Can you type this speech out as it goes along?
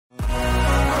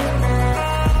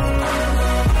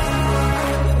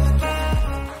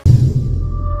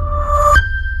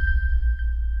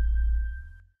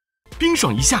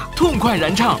爽一下，痛快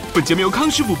燃唱。本节目由康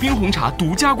师傅冰红茶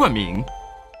独家冠名。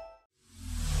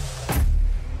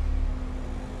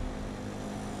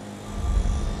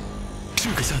这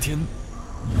个夏天，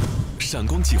闪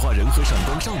光企划人和闪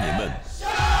光少年们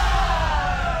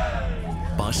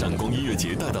把闪光音乐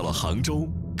节带到了杭州、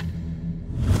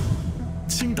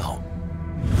青岛、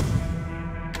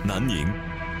南宁、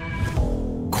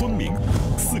昆明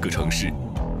4个城市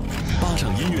，8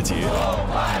场音乐节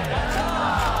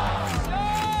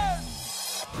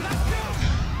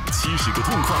，70个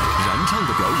痛快燃唱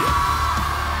的表演，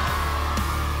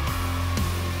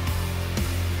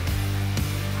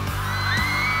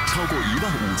超过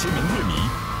15000名乐迷，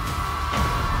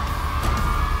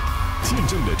见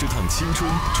证了这趟青春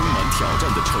充满挑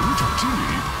战的成长之旅。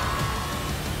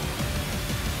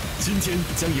今天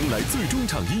将迎来最终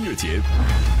场音乐节，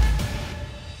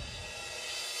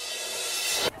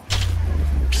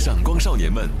闪光少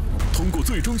年们通过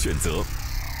最终选择，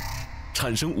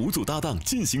产生5组搭档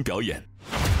进行表演，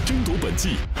争夺本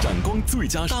季闪光最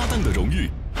佳搭档的荣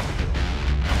誉。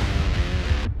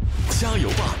加油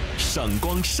吧，闪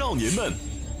光少年们！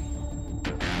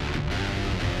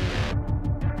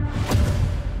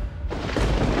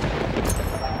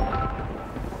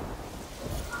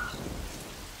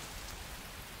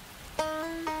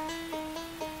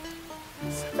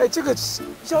哎，这个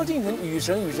萧敬腾雨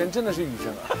神真的是雨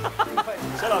神啊！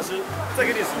肖老师，再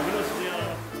给你15分钟时间啊！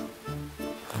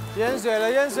淹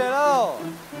水喽！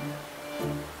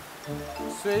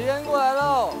水淹过来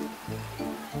喽！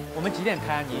我们几点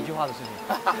开啊？你一句话的事情。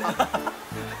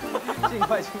尽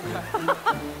快，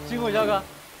辛苦肖哥。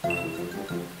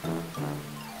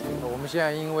我们现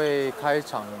在因为开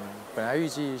场本来预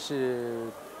计是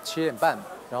7点半，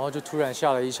然后就突然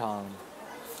下了一场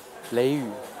雷雨。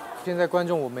现在观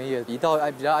众我们也移到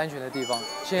比较安全的地方，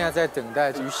现在在等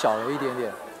待雨小了一点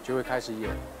点就会开始演。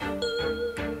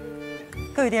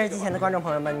各位电视机前的观众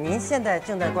朋友们，您现在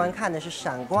正在观看的是《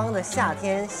闪光的夏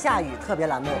天》下雨特别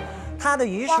栏目。它的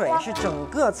雨水是整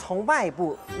个从外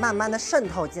部慢慢的渗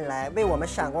透进来，为我们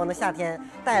闪光的夏天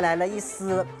带来了一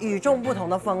丝与众不同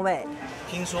的风味。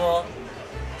听说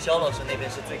肖老师那边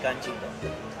是最干净的，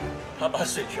他把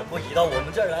水全部移到我们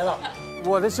这儿来了。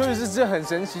我的休息室这很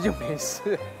神奇，就没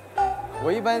事。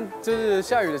我一般就是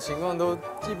下雨的情况都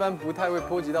一般不太会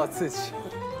波及到自己。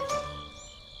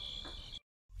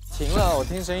停了，我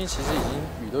听声音，其实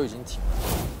雨都已经停了。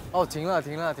哦，停了，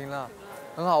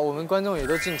很好，我们观众也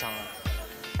都进场了。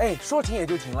哎，说停也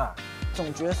就停了。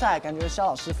总决赛感觉肖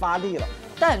老师发力了，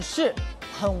但是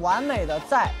很完美的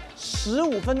在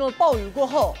15分钟的暴雨过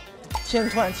后，天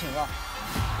突然晴了。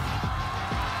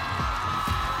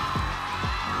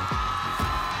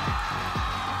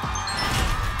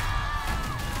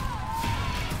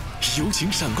有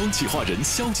请闪光企划人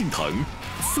萧敬腾、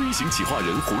飞行企划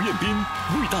人胡彦斌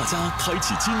为大家开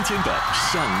启今天的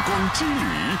闪光之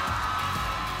旅。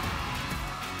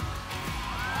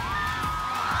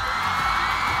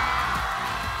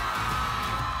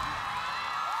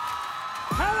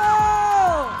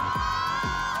Hello，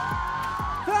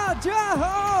 大家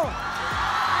好。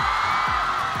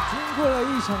经过了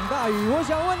一场大雨，我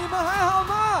想问你们还好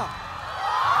吗？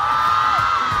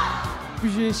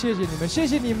必须谢谢你们，谢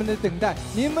谢你们的等待，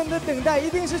你们的等待一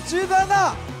定是值得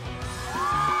的。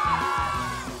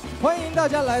欢迎大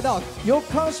家来到由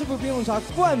康师傅冰红茶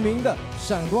冠名的《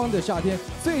闪光的夏天》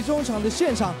最终场的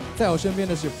现场，在我身边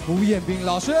的是胡彦斌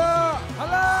老师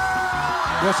 ，Hello，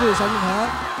 我是萧敬腾。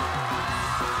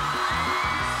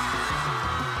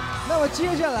那么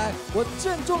接下来，我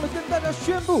郑重的跟大家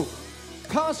宣布，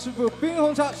康师傅冰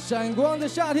红茶《闪光的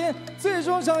夏天》最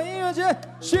终场音乐节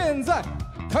现在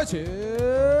开启！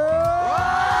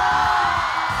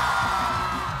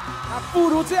那不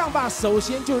如这样吧，首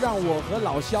先就让我和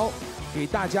老萧给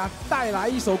大家带来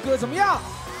一首歌，怎么样？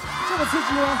这么刺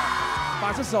激吗？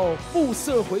把这首《暮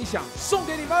色回响》送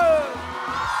给你们。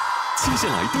接下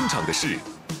来登场的是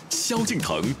萧敬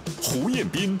腾、胡彦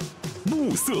斌，《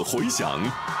暮色回响》。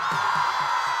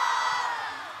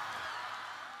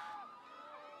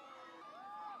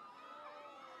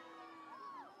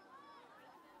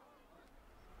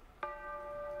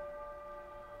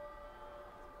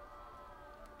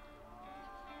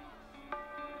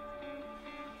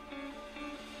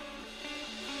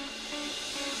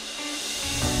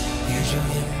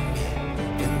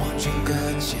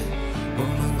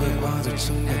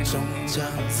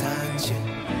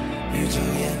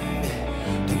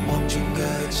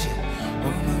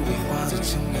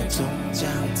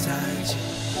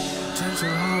传说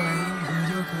后来银河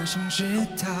有颗核心是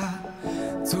他，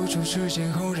走出视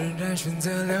线后仍然选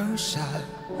择留下，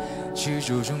记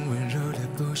住中温柔的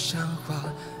不像话，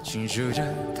倾诉着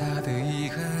他的遗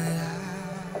憾啊。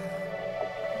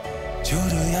就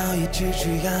这样一直去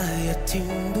爱也停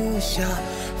不下，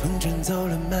风卷走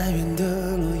了满园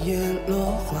的落叶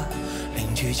落花，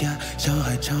邻居家小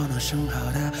孩吵闹声好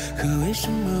大，可为什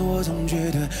么我总觉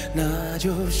得那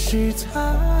就是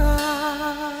他？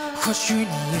或许你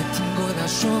也听过他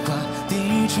说话，第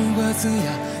一句话字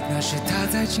呀，那是他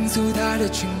在倾诉他的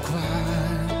情况。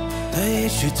他也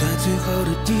许在最后的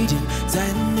地点，在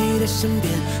你的身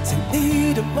边，在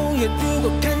你的梦魇。如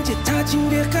果看见他，请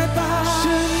别害怕。神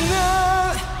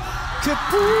啊，可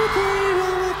不可以让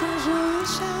我感受一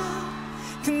下？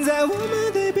看在我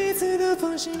们对彼此都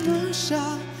放心不下，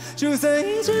就算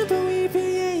一阵风一片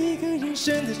叶，一个眼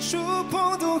神的触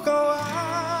碰都好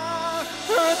啊。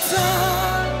而他，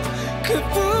可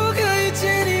不可以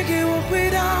借你给我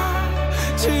回答？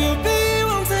只有被遗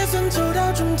忘才算走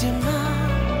到终点吗？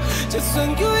就算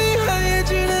有遗憾，也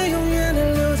只能永远的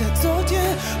留在昨天，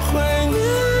怀念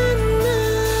啊。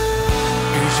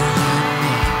于是夜里，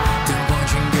灯光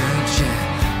全搁浅，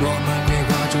我们会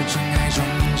化作尘埃，终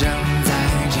将再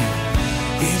见。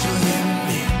宇宙湮灭，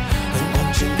灯光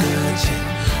全搁浅，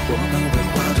我们会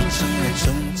化作尘埃，终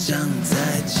将再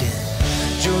见。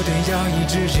就得要一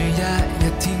直悬崖也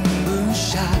停不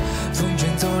下，风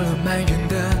卷走了满园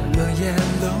的落叶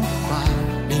落花，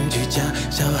邻居家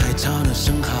小孩吵闹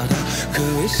声好大，可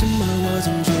为什么我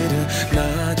总觉得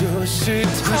那就是他？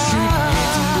或许你也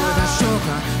听过他说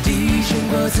话，第一声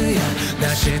过字呀，那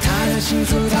是他的倾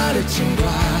诉，他的牵挂。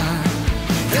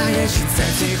他也许在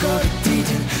最后的地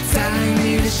点，在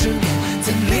你的身边，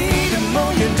在你的梦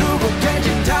魇。如果看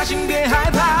见他，请别害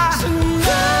怕。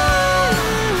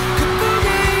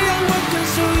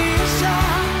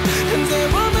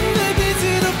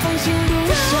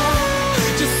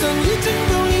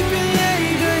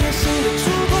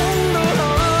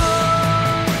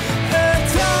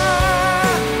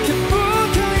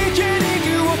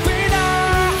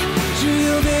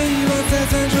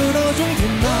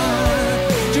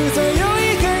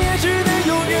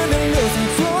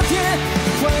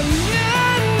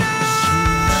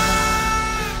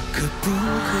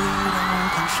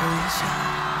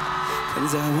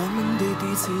在我们对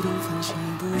彼此都放心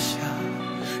不下，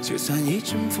就算一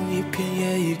阵风一片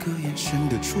叶，一个眼神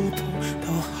的触碰都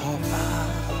好吧。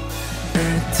而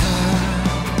他，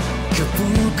可不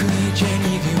可以借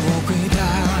你给我回答？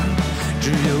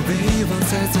只有被遗忘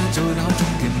才算走到终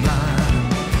点吗？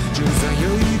就算有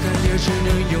遗憾，也只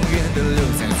能永远的留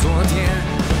在昨天，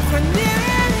怀念。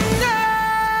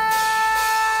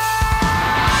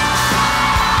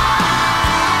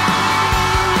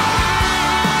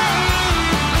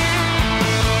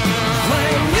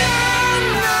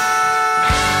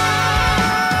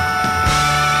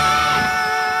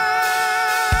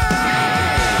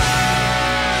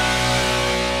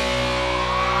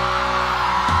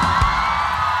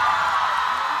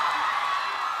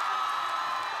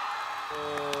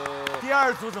第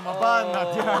二组怎么办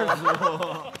呢？第二组。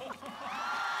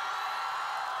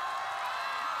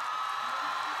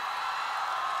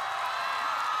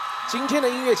今天的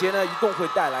音乐节呢，一共会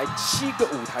带来7个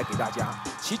舞台给大家，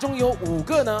其中有5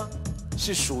个呢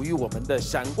是属于我们的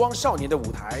闪光少年的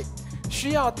舞台，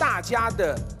需要大家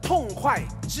的痛快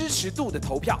支持度的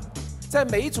投票。在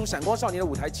每一组闪光少年的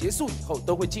舞台结束以后，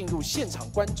都会进入现场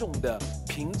观众的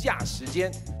评价时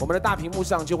间。我们的大屏幕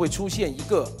上就会出现一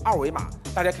个二维码，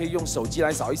大家可以用手机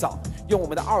来扫一扫，用我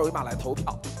们的二维码来投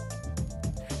票。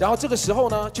然后这个时候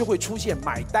呢，就会出现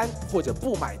买单或者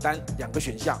不买单2个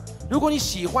选项。如果你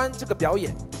喜欢这个表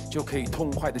演，就可以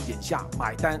痛快的点下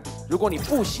买单；如果你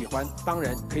不喜欢，当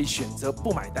然可以选择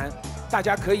不买单。大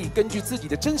家可以根据自己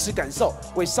的真实感受，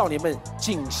为少年们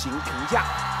进行评价。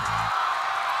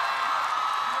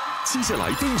接下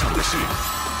来登场的是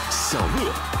小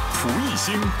乐、蒲熠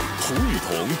星、胡雨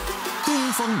桐，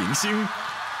东方明星。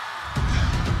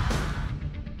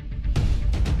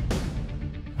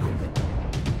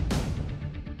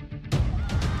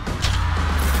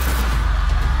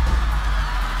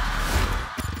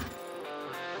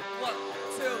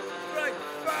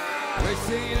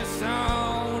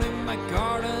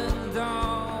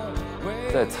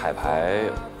在彩排，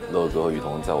乐哥和雨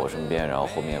桐在我身边，然后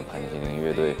后面潘金玲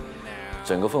乐队，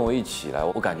整个氛围一起来，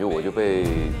我感觉我就被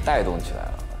带动起来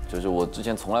了。就是我之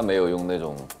前从来没有用那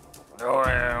种，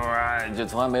就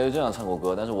从来没有这样唱过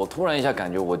歌，但是我突然一下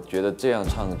感觉，我觉得这样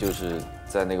唱就是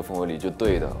在那个氛围里就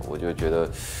对的，我就觉得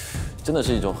真的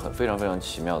是一种非常非常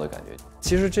奇妙的感觉。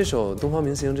其实这首《东方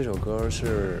明星》这首歌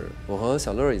是我和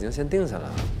小乐已经先定下来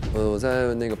了，我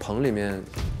在那个棚里面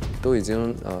都已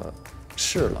经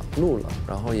试了、录了，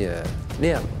然后也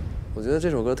练了。我觉得这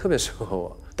首歌特别适合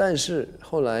我。但是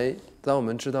后来，当我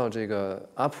们知道这个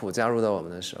阿普加入到我们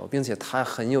的时候，并且他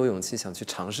很有勇气想去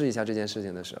尝试一下这件事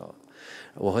情的时候，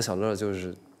我和小乐就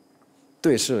是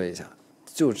对视了一下，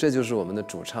这就是我们的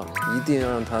主唱，一定要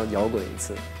让他摇滚一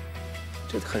次。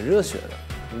这很热血的，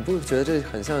你不觉得这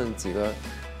很像几个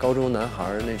高中男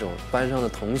孩那种班上的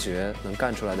同学能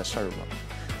干出来的事儿吗？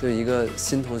就一个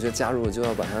新同学加入，就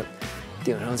要把他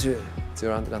顶上去，就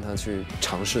让他去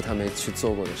尝试他没去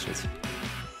做过的事情。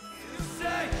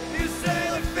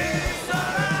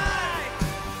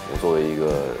我作为一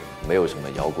个没有什么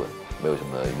摇滚、没有什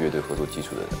么乐队合作基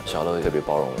础的人，小乐特别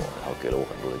包容我，然后给了我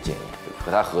很多的建议，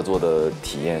和他合作的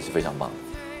体验是非常棒的。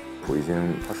蒲一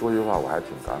星他说一句话我还挺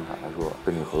感慨，他说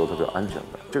跟你合作特别有安全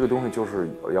感，这个东西就是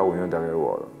摇滚乐带给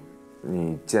我的。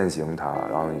你践行它，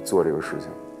然后你做这个事情，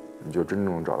你就真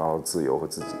正找到自由和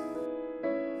自己。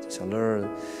小乐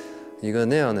一个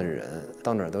那样的人，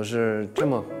到哪儿都是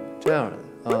这样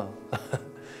的啊。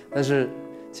但是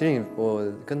其实我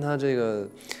跟他这个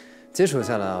接触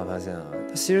下来啊，发现啊，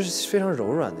他其实是非常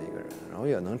柔软的一个人，然后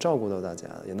也能照顾到大家，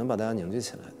也能把大家凝聚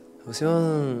起来的。我希望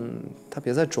他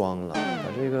别再装了，把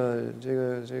这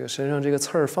个身上这个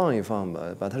刺儿放一放吧，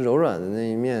把他柔软的那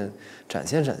一面展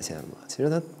现吧。其实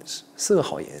他是个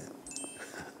好人。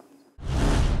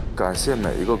感谢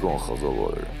每一个跟我合作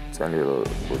过的人，建立了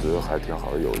我觉得还挺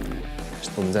好的友谊。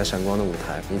我们在闪光的舞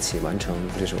台一起完成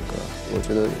这首歌，我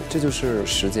觉得这就是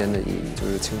时间的意义，就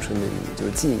是青春的意义，就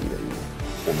是记忆的意义。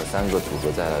我们3个组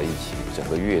合在了一起，整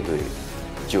个乐队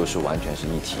就是完全是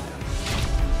一体的。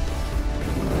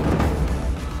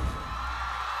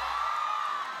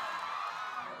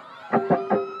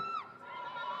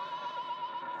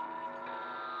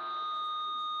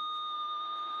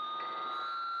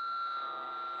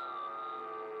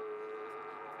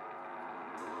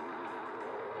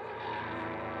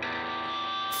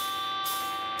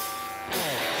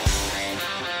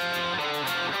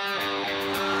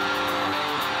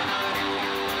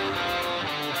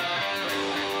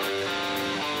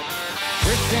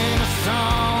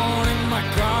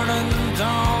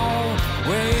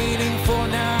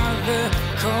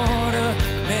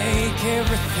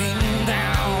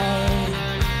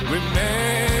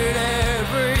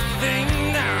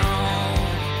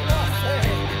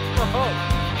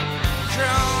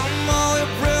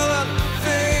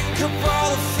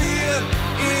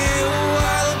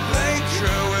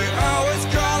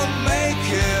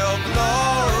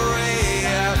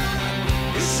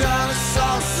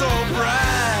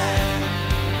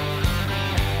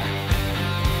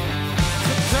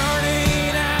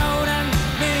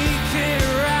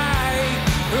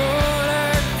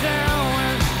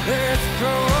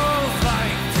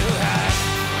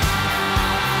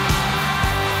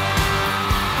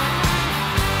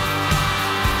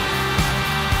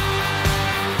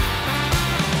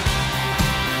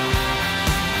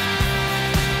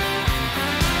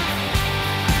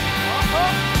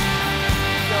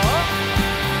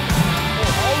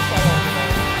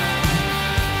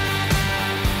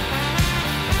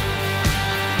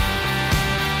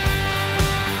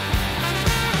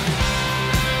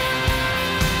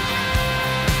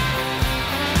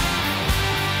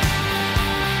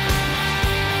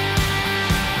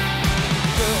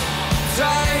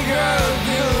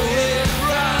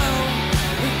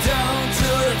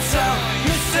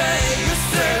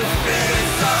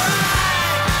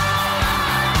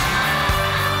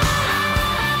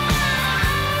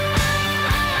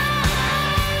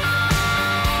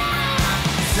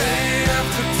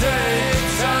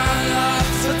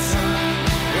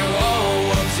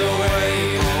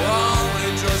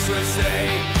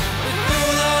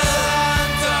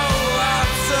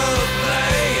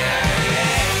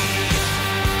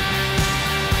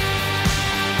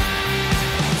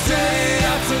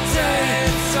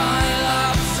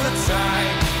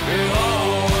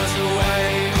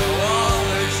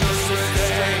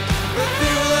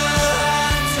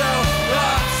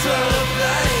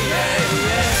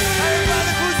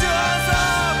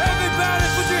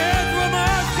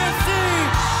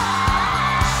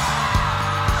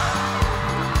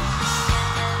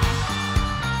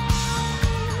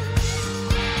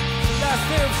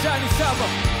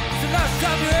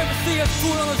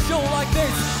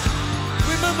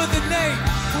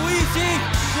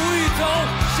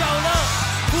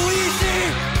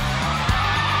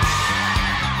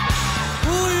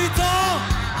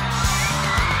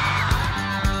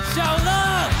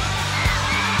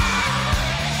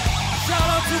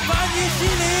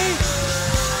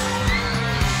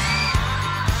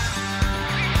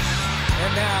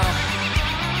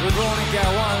We've only got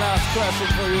one last question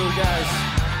for you guys.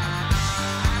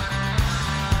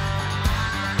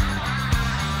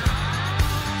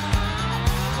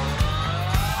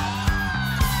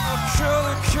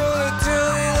 Surely do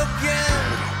it again.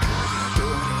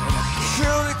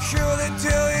 Surely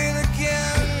do it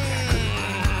again.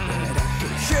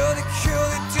 Surely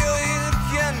do it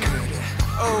again.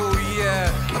 Oh yeah.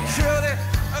 Surely.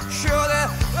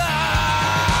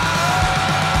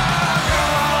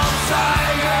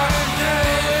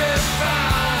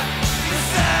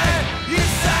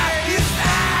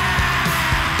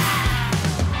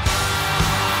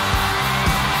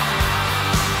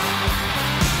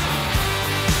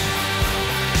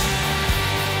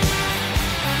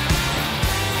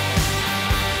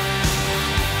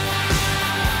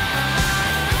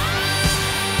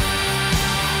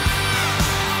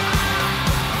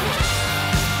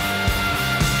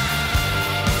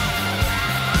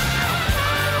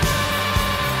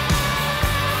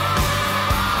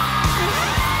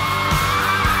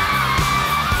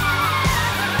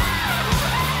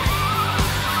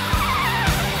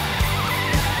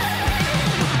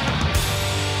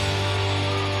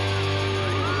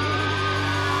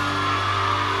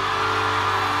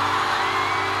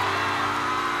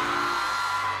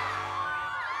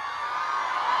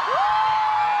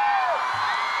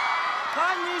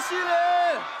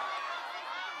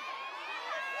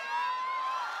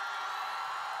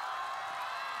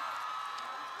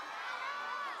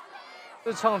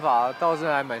这唱法倒是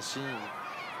还蛮新颖，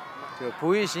就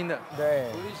璞玉新的。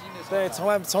对，对，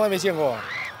从来没见过。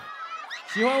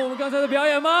喜欢我们刚才的表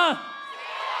演吗？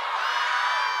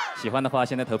喜欢的话，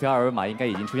现在投票二维码应该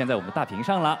已经出现在我们大屏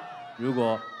上了。如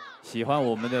果喜欢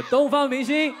我们的东方明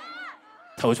星，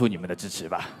投出你们的支持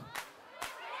吧。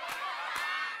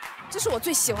这是我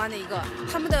最喜欢的一个，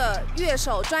他们的乐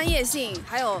手专业性，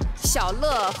还有小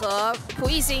乐和蒲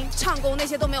熠星唱功那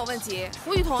些都没有问题。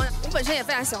胡雨桐，我本身也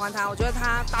非常喜欢他，我觉得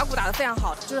他打鼓打得非常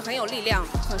好，就是很有力量，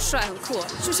很帅，很酷，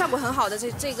就效果很好的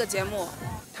这个节目。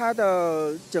它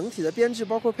的整体的编制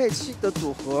包括配器的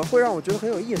组合，会让我觉得很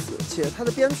有意思，且它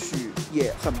的编曲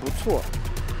也很不错。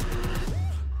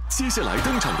接下来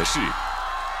登场的是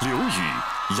刘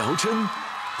宇、姚琛，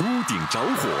屋顶着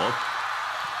火。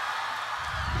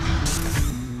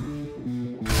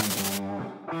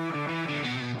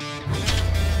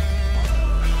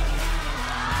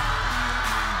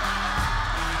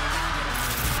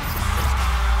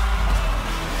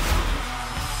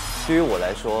对于我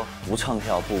来说，不唱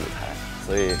跳不舞台，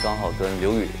所以刚好跟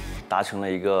刘宇达成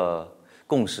了一个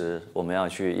共识，我们要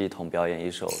去一同表演一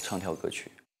首唱跳歌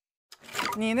曲。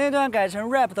你那段改成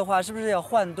rap 的话，是不是要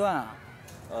换段啊？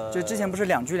就之前不是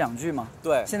两句吗？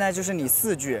对。现在就是你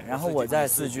4句，然后我再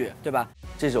4句，对吧？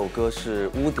这首歌是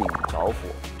屋顶着火。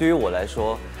对于我来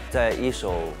说，在一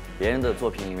首别人的作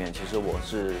品里面，其实我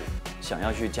是想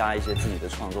要去加一些自己的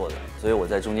创作的，所以我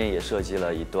在中间也设计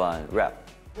了一段 rap。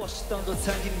我是当做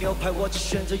餐厅牛排，我只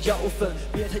选择要粉，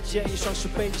别太介意双手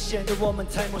背着显得我们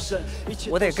太陌生。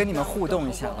我得跟你们互动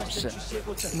一下，老师。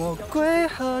魔鬼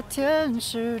和天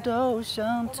使都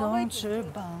相同翅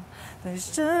膀，被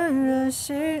真人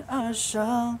心而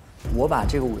伤。我把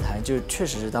这个舞台就确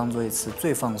实是当做一次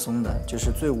最放松的，就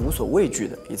是最无所畏惧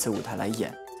的一次舞台来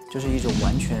演，就是一种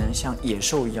完全像野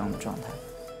兽一样的状态。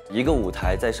一个舞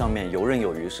台在上面游刃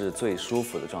有余是最舒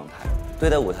服的状态。对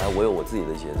待舞台，我有我自己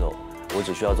的节奏。我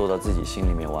只需要做到自己心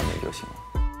里面完美就行了。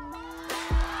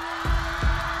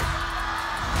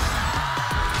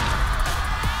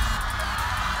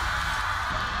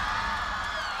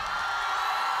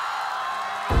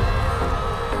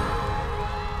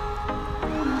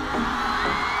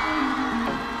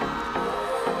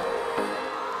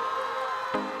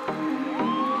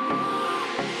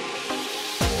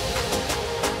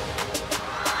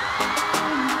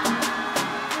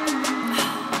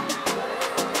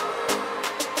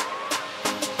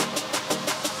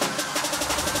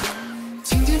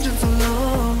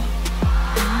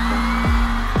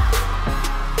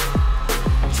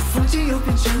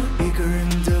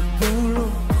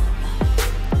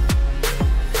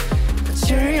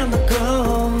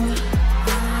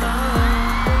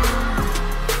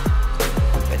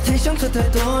太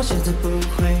多，现在不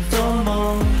会做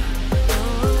梦。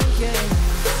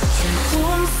橘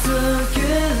红色月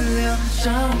亮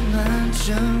照满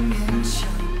整面墙，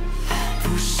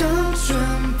铺上纯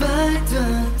白的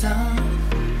糖。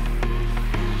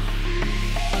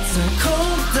在空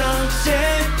荡街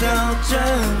道正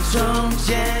中间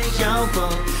摇晃，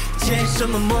街什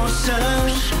么陌生？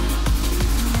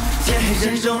天黑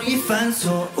人容易犯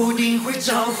错，屋顶会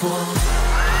着火。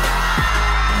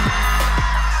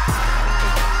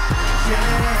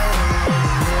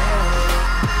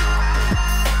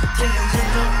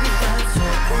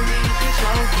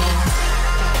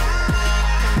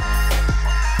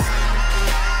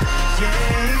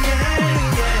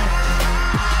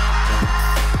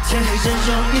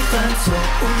犯错，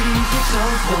无力会着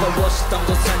火。如果我是当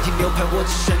做餐厅牛排，我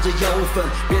只选择有粉。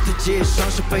别太介意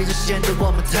双手背着，显得我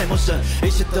们太陌生。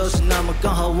一切都是那么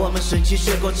刚好，我们神奇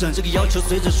学过程。这个要求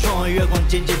随着窗外月光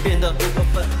渐渐变得不过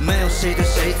分。没有谁对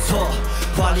谁错，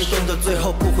华丽动作最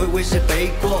后不会为谁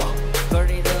背锅。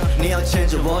你要牵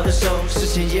着我的手，视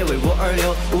线也为我而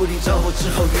流。屋顶着火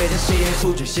之后，月亮谁也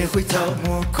不准先回头。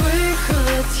魔鬼和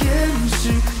天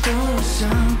使都想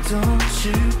动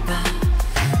翅膀，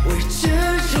为这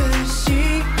人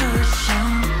心而伤。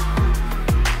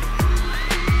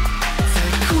在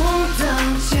空荡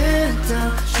街道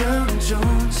正中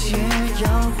间摇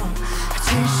晃，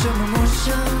见什么陌生？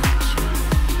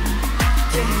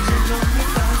天天人容易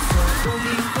犯错，屋顶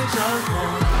会着火。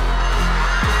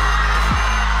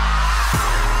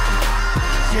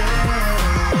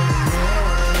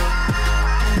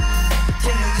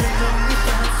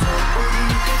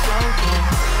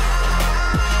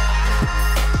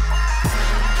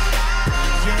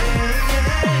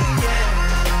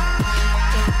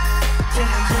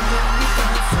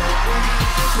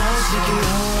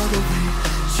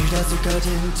去到最高点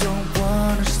 ，Don't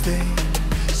wanna stay.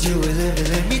 You will never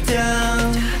let me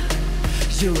down.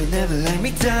 You will never let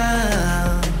me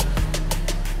down.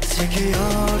 Take it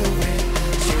all the way.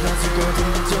 去到最高点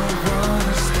 ，Don't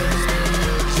wanna stay.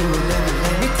 You will never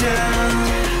let me down.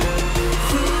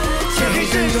 天黑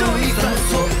人容易犯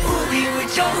错，无力会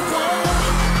着火。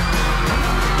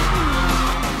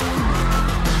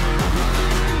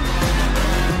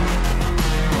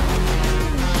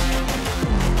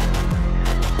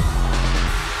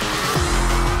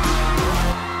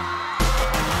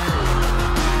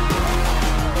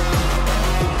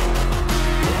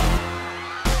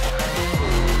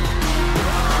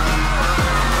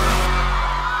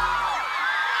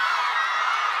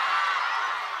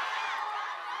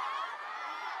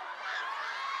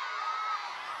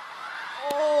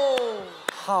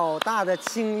好大的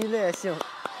侵略性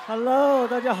 ！Hello，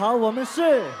 大家好，我们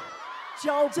是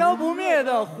浇不灭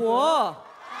的火。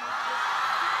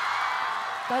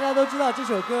大家都知道这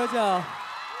首歌叫《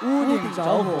屋顶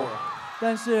着火》，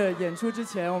但是演出之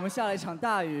前我们下了一场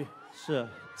大雨。是。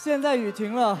现在雨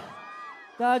停了，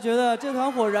大家觉得这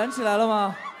团火燃起来了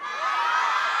吗？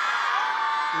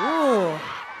哦，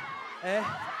哎，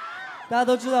大家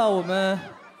都知道我们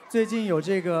最近有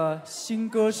这个新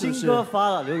歌，是不是？新歌发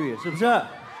了，刘宇是不是？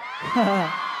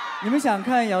你们想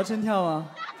看姚琛跳吗？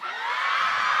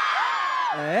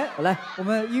哎，来，我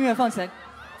们音乐放起来。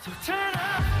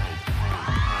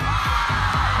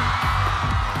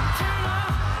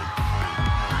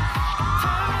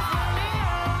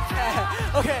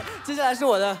OK， 接下来是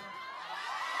我的。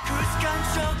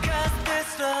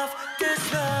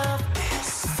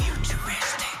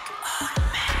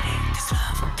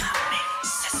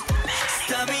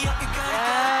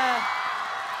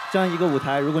这样一个舞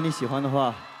台，如果你喜欢的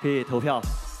话，可以投票。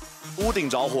屋顶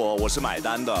着火，我是买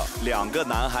单的。2个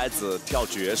男孩子跳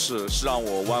爵士，是让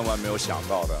我万万没有想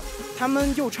到的。他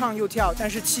们又唱又跳，但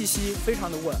是气息非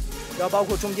常的稳，然后包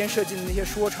括中间设计的那些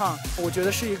说唱，我觉得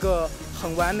是一个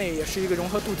很完美，也是一个融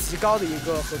合度极高的一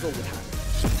个合作舞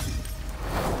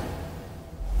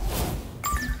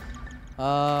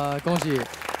台。恭喜，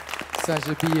算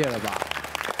是毕业了吧？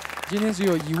今天只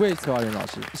有1位策划人老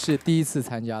师是第一次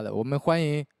参加的，我们欢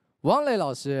迎王磊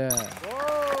老师，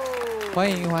欢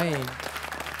迎欢迎。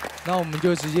那我们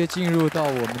就直接进入到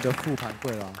我们的复盘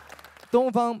会了。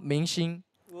东方明星，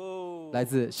来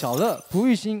自小乐、蒲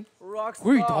玉欣、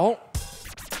胡雨桐。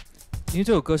因为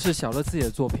这首歌是小乐自己的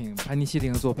作品，盘尼西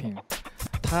林的作品，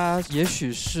它也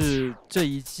许是这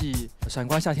一季《闪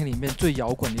光夏天》里面最摇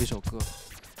滚的一首歌，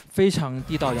非常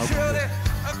地道摇滚乐。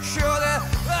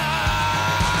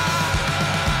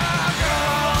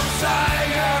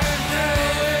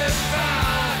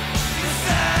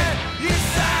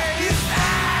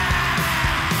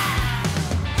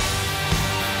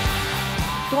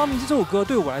东方明星这首歌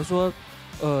对我来说，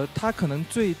它可能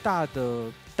最大的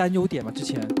担忧点吧，之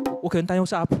前我可能担忧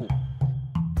是阿普，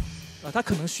它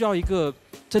可能需要一个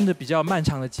真的比较漫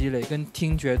长的积累跟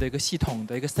听觉的一个系统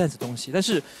的一个 sense 的东西，但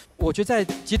是我觉得在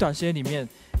极短时间里面，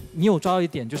你有抓到一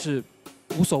点就是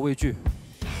无所畏惧，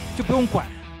就不用管，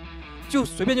就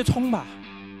随便就冲吧，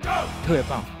特别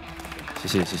棒，谢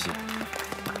谢谢谢。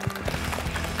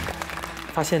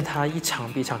发现他一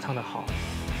场比一场唱得好。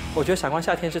我觉得《闪光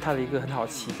夏天》是他的一个很好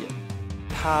的起点，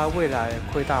他未来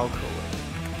会大有可为。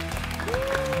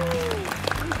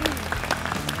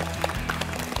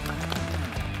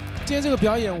今天这个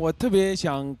表演，我特别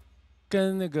想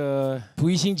跟那个蒲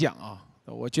一欣讲啊，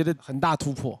我觉得很大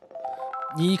突破。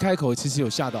你一开口，其实有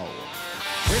吓到我。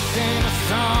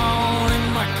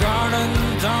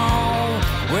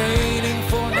Waiting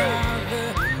for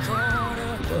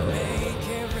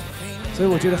所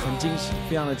以我觉得很惊喜，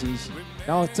非常的惊喜。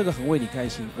然后这个很为你开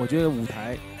心，我觉得舞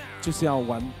台就是要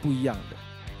玩不一样的。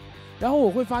然后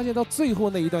我会发现到最后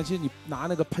那一段，其实你拿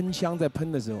那个喷枪在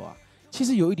喷的时候啊，其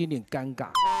实有一点点尴尬。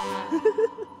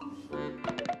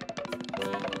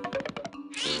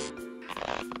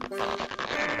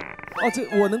哦，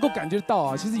这我能够感觉到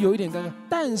啊，其实有一点尴尬，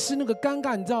但是那个尴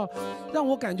尬，你知道，让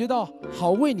我感觉到好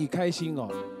为你开心哦。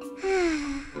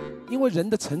因为人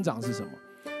的成长是什么？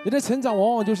人的成长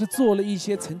往往就是做了一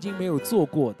些曾经没有做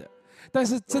过的，但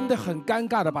是真的很尴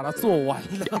尬的把它做完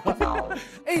了。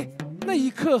哎，那一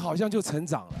刻好像就成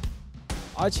长了。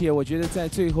而且我觉得在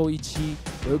最后一期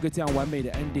有一个这样完美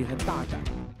的 ending， 很大胆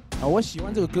啊！我喜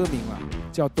欢这个歌名啊，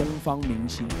叫《东方明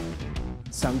星》。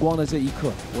闪光的这一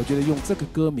刻，我觉得用这个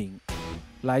歌名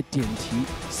来点题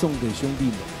送给兄弟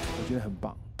们，我觉得很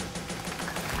棒。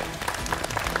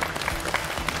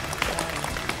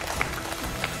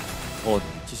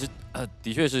其实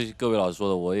的确是各位老师说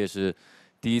的，我也是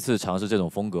第一次尝试这种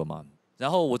风格嘛。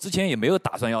然后我之前也没有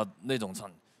打算要那种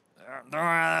唱，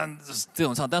这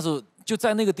种唱，但是就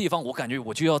在那个地方，我感觉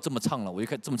我就要这么唱了，我就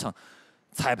开始这么唱。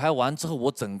彩排完之后，我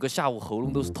整个下午喉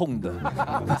咙都是痛的。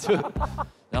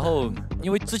然后因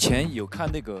为之前有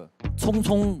看那个聪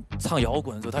聪唱摇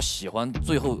滚的时候，他喜欢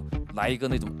最后来一个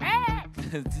那种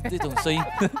这种声音。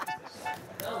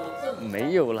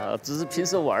没有了，只是平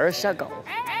时玩瞎搞。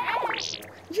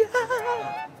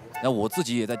然后我自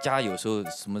己也在家，有时候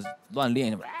什么乱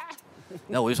练，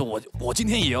然后我就说我今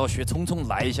天也要学聪聪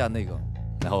来一下那个，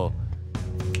然后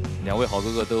两位好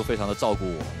哥哥都非常的照顾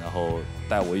我，然后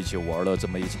带我一起玩了这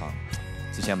么一场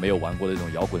之前没有玩过的这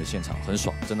种摇滚的现场，很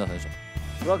爽，真的很爽。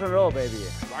Rock and roll baby，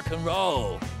 Rock and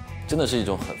roll， 真的是一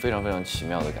种非常非常奇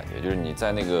妙的感觉，就是你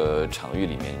在那个场域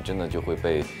里面，你真的就会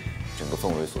被整个氛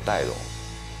围所带动。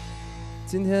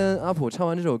今天阿普唱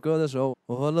完这首歌的时候，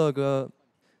我和乐哥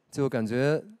就感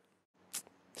觉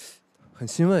很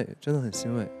欣慰，真的很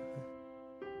欣慰。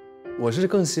我是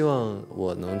更希望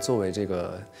我能作为这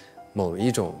个某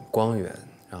一种光源，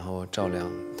然后照亮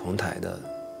同台的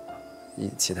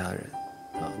其他人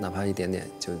啊，哪怕一点点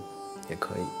就也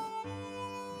可以。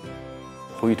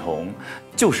胡雨桐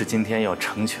就是今天要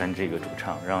成全这个主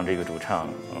唱，让这个主唱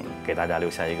给大家留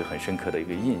下一个很深刻的一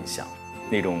个印象，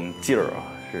那种劲儿啊，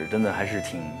是真的还是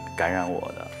挺感染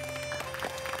我的。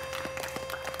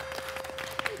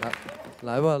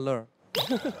来吧，乐儿。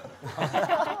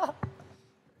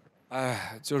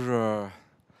哎，就是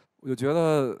我就觉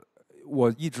得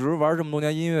我一直玩这么多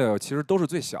年音乐，其实都是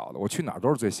最小的，我去哪儿都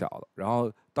是最小的。然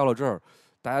后到了这儿，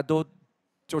大家都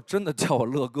就真的叫我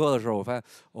乐哥的时候，我发现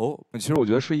哦，其实我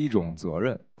觉得是一种责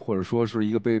任，或者说是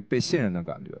一个被信任的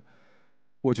感觉。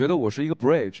我觉得我是一个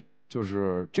bridge， 就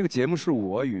是这个节目是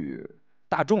我与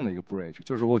大众的一个 bridge，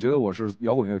 就是我觉得我是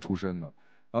摇滚乐出身的，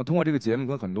然后通过这个节目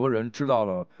跟很多人知道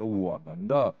了我们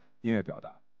的音乐表达。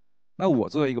那我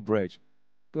作为一个 bridge，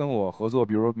 跟我合作，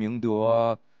比如说明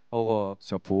德，包括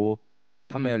小蒲，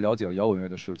他们也了解了摇滚乐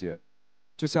的世界，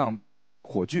就像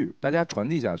火炬，大家传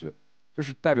递下去，就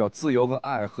是代表自由和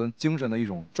爱和精神的一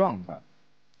种状态。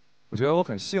我觉得我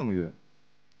很幸运，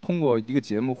通过一个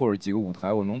节目或者几个舞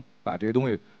台，我能把这些东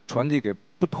西传递给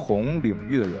不同领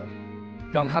域的人，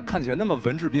让他看起来那么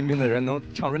文质彬彬的人能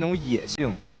唱出那种野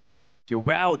性，就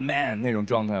wild man 那种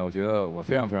状态。我觉得我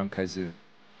非常非常开心，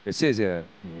也谢谢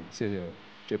你，谢谢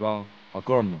这帮好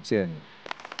哥们，谢谢你。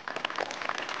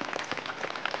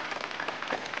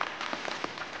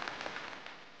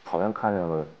好像看见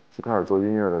了最开始做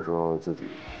音乐的时候自己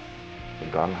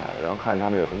很感慨，然后看见他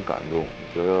们也很感动。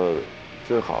觉得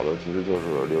最好的其实就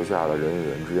是留下了人与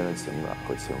人之间的情感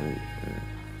和情谊。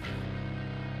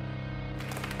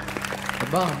很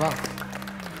棒很棒！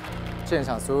现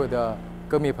场所有的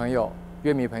歌迷朋友、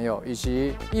乐迷朋友以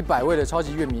及100位的超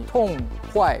级乐迷痛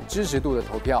快支持度的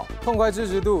投票，痛快支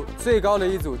持度最高的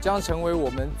一组将成为我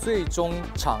们最终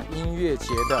场音乐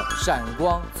节的闪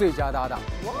光最佳搭档。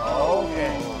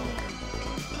OK。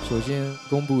首先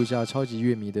公布一下超级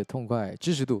乐迷的痛快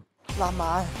支持度。拉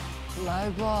满，来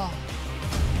吧。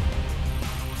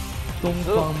东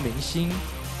方明星。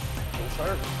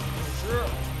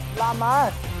50，拉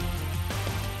满。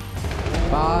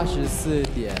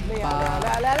84.8，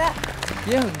来，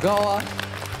也很高啊，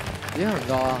也很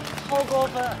高啊，超高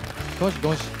分，恭喜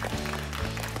恭喜！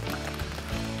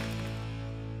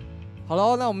好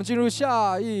了，那我们进入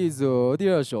下一组第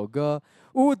2首歌，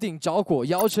《屋顶着火》，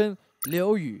姚晨、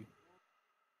刘宇。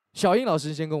小英老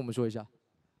师先跟我们说一下。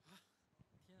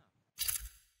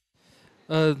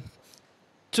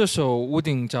这首《屋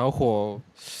顶着火》，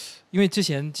因为之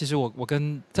前其实我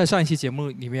跟在上一期节目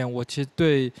里面，我其实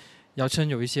对姚琛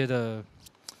有一些的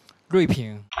锐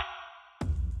评，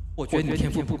我觉得你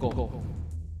天赋不够。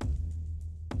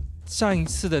上一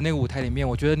次的那个舞台里面，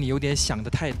我觉得你有点想的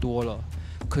太多了。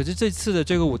可是这次的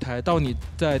这个舞台，到你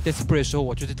在 Dance Break 的时候，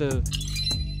我觉得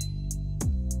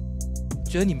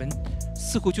你们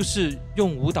似乎就是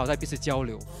用舞蹈在彼此交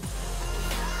流。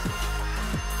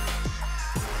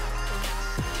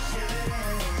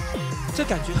这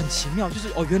感觉很奇妙，就是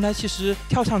原来其实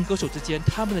跳唱歌手之间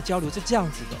他们的交流是这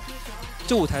样子的。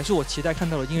这舞台是我期待看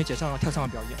到的音乐节上跳唱的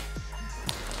表演。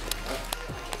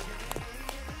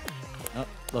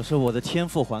老师，我的天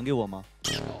赋还给我吗？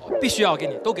必须要给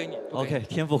你，都给你。OK，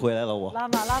 天赋回来了我。拉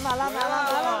满，来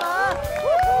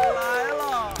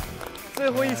了，最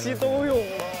后一期都用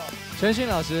了。陈勋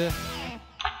老师。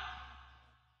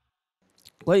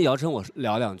关于姚晨，我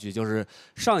聊两句，就是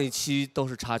上一期都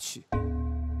是插曲。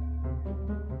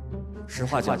实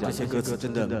话讲，这些歌词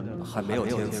真的很没有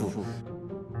天赋。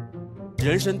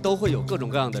人生都会有各种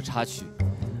各样的插曲。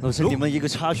老师，你们一个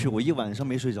插曲，我一晚上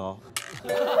没睡着。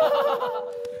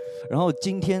然后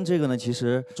今天这个呢，其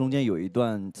实中间有一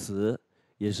段词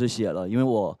也是写了，因为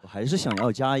我还是想要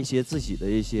加一些自己的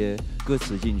一些歌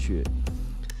词进去。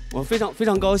我非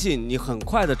常高兴，你很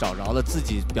快的找着了自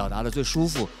己表达的最舒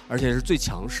服，而且是最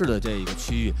强势的这一个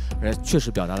区域，而且确实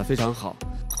表达得非常好。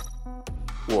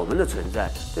我们的存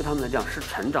在对他们来讲是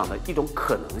成长的一种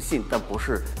可能性，但不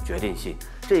是决定性。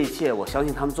这一切，我相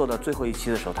信他们做到最后一期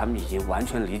的时候，他们已经完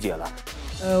全理解了。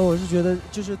我是觉得，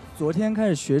就是昨天开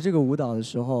始学这个舞蹈的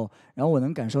时候，然后我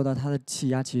能感受到他的气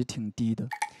压其实挺低的，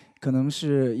可能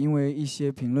是因为一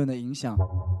些评论的影响，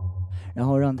然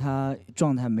后让他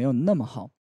状态没有那么好。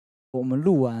我们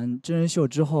录完真人秀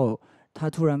之后，他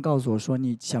突然告诉我说：“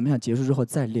你想不想结束之后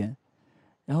再练？”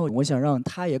然后我想让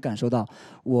他也感受到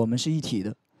我们是一体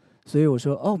的，所以我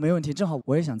说：“哦，没问题，正好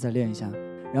我也想再练一下。”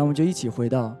然后我们就一起回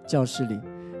到教室里，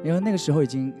因为那个时候已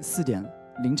经4点了，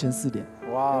凌晨4点。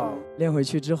哇！练回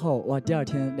去之后，哇，第二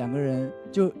天2个人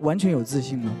就完全有自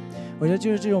信了。我觉得就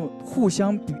是这种互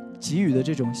相给予的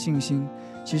这种信心，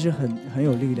其实很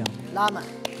有力量。拉满。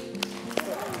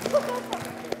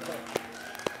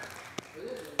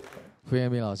胡彦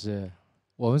斌老师，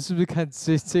我们是不是看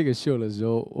这个秀的时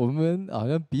候，我们好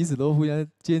像彼此都互相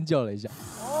尖叫了一下？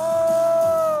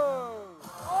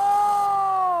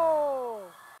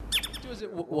就是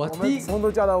我第一从头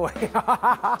叫到尾，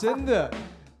真的，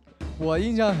我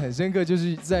印象很深刻，就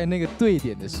是在那个对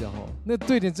点的时候，那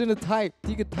对点真的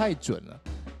第一个太准了，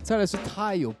再来是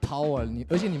太有 power 了，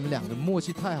而且你们2个默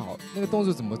契太好，那个动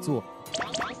作怎么做？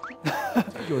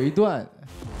有一段。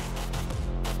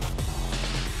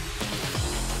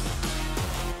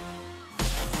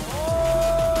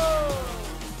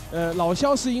老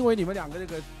肖是因为你们2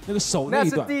个那个手那一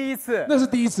段，那是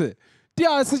第一次，第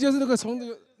2次就是从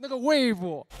那个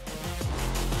wave。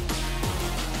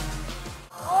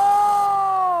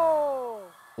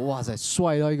哇塞，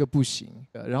帅到一个不行！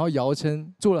然后姚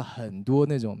琛做了很多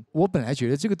那种，我本来觉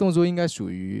得这个动作应该属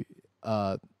于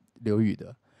刘宇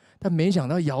的，但没想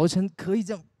到姚琛可以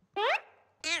这样，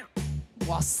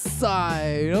哇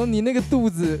塞！然后你那个肚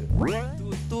子，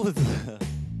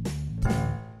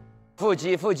腹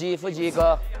肌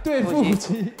哥，对腹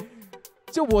肌。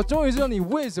就我终于知道你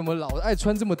为什么老爱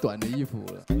穿这么短的衣服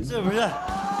了。不是，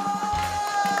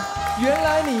原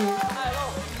来你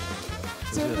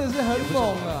真的是很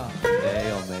猛啊！没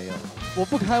有，我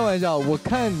不开玩笑，我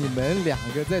看你们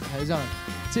2个在台上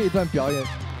这一段表演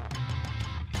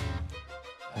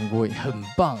很过瘾，很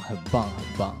棒，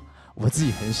我自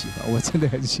己很喜欢，我真的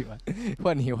很喜欢。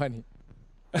换你。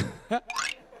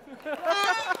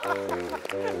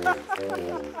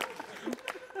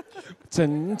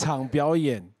整场表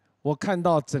演我看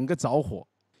到整个着火，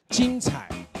精彩、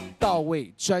到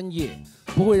位、专业，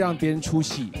不会让别人出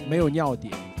戏，没有尿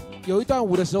点。有一段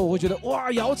舞的时候，我会觉得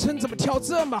哇，姚琛怎么跳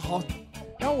这么好？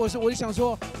然后我就想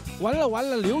说，完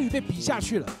了，刘宇被比下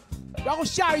去了。然后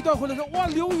下一段回来说，哇，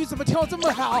刘宇怎么跳这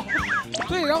么好？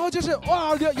对，然后就是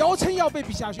哇，姚琛要被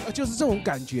比下去，就是这种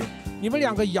感觉。你们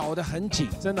2个咬得很紧，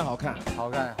真的好看。好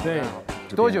看。对，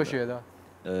多久学的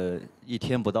？1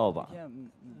天不到吧。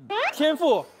天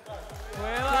赋。回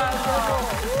来了。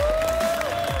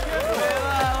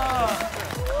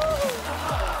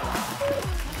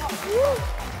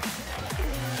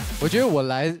我觉得我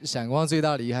来闪光最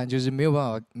大的遗憾就是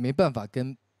没办法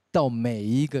跟到每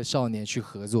一个少年去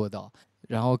合作到，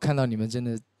然后看到你们真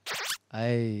的，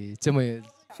这么。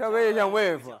肖哥也想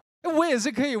wave， 我也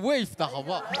是可以 wave 的，好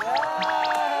不好？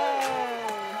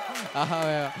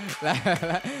没有，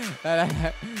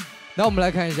来，那我们来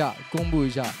看一下，公布一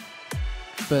下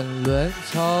本轮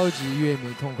超级乐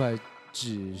迷痛快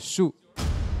指数。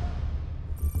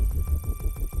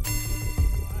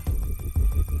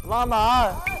拉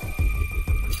满。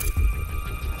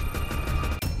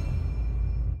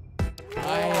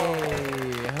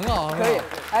好，可以，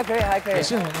还可以，还可以，也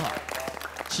是很好。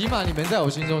起码你们在我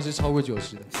心中是超过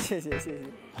90的。谢谢，谢谢。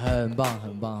很棒，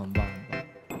很棒，很棒，很棒。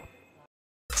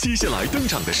接下来登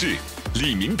场的是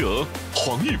李明德、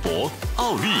黄玉博、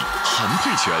奥利、韩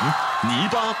佩泉、泥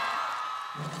巴。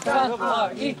3、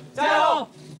2、1，加油！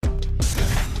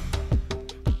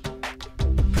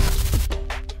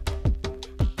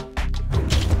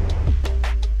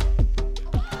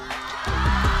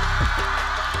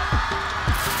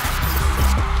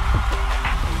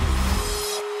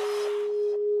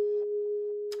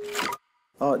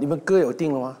哦，你们歌有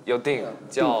定了吗？有定，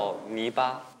叫泥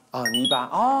巴。啊，泥巴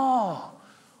哦，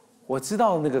我知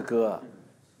道那个歌，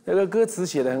那个歌词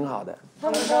写的很好的。他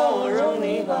们朝我扔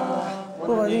泥巴，我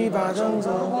把泥巴种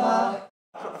成花。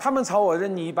他们朝我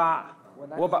扔泥巴，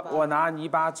我拿泥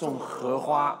巴种荷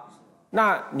花。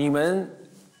那你们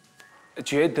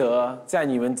觉得在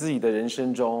你们自己的人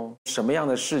生中，什么样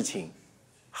的事情，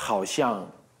好像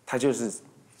它就是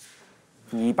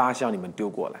泥巴向你们丢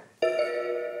过来？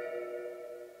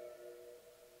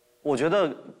我觉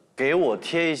得给我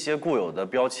贴一些固有的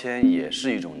标签也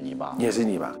是一种泥巴，也是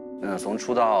泥巴。从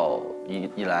出道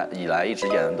以来一直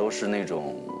演的都是那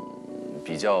种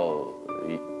比较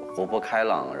活泼开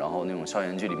朗，然后那种校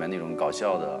园剧里面那种搞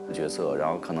笑的角色，然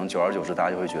后可能久而久之大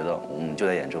家就会觉得，就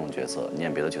在演这种角色，你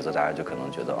演别的角色大家就可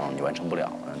能觉得，你完成不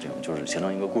了，这种就是形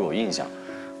成一个固有印象。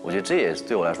我觉得这也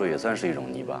对我来说也算是一种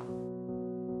泥巴。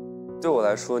对我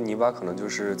来说，泥巴可能就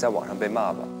是在网上被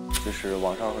骂吧，就是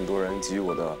网上很多人给予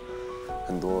我的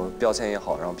很多标签也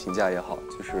好，然后评价也好，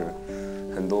就是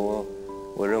很多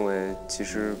我认为其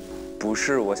实不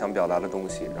是我想表达的东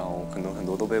西，然后可能很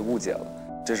多都被误解了。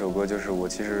这首歌就是我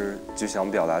其实就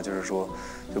想表达，就是说，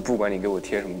就不管你给我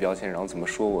贴什么标签，然后怎么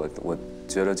说我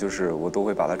觉得就是我都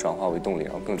会把它转化为动力，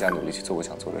然后更加努力去做我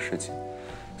想做的事情。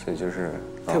所以就是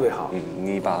特别好，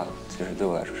泥巴其实对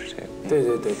我来说是这个。对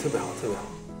对对，特别好，特别好。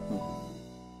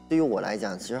对于我来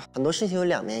讲，其实很多事情有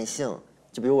两面性。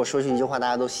就比如我说出一句话，大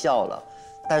家都笑了，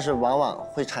但是往往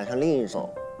会产生另一种，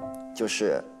就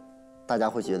是大家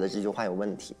会觉得这句话有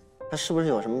问题，它是不是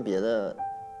有什么别的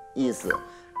意思？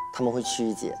他们会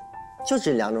曲解，就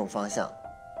这两种方向。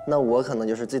那我可能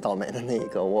就是最倒霉的那一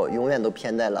个，我永远都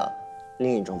偏在了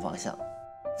另一种方向。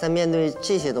在面对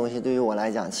这些东西，对于我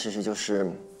来讲，其实就是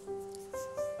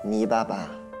泥巴吧。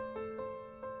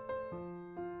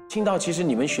听到其实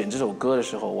你们选这首歌的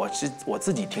时候，我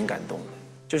自己挺感动的，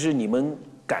就是你们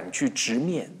敢去直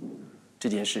面这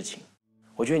件事情。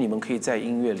我觉得你们可以在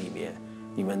音乐里面，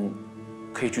你们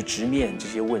可以去直面这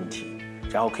些问题，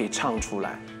然后可以唱出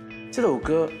来。这首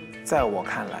歌在我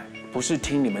看来，不是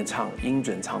听你们唱音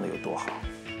准唱的有多好，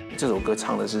这首歌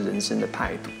唱的是人生的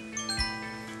态度。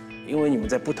因为你们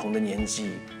在不同的年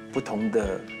纪、不同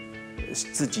的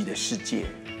自己的世界，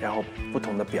然后不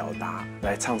同的表达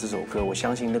来唱这首歌，我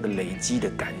相信那个累积的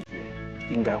感觉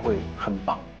应该会很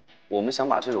棒。我们想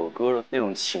把这首歌的那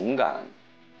种情感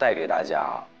带给大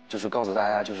家，就是告诉大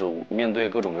家，就是面对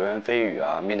各种流言蜚语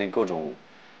啊，面对各种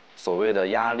所谓的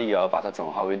压力啊，把它转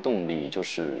化为动力，就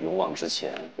是勇往直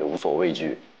前，也无所畏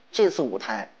惧。这次舞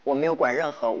台我没有管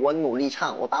任何，我努力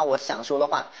唱，我把我想说的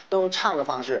话都用唱的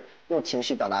方式，用情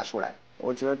绪表达出来。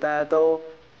我觉得大家都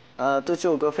对这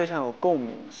首歌非常有共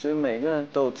鸣，所以每个人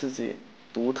都有自己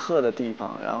独特的地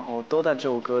方，然后都在这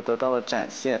首歌得到了展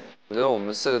现。我觉得我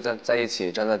们4个在一起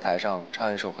站在台上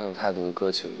唱一首很有态度的歌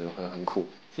曲，我觉得会很酷。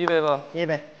预备吧，预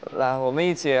备，来，我们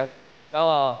一起，让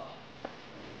我，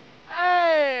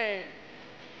哎。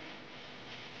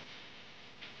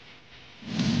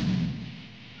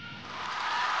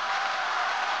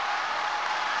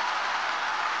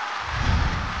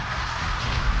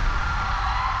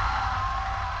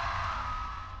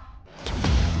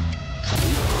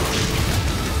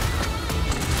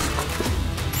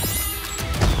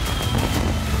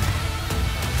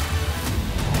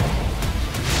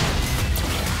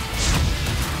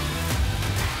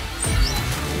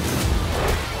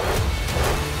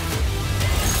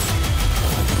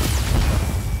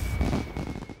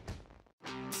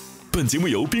本节目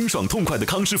由冰爽痛快的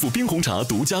康师傅冰红茶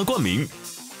独家冠名。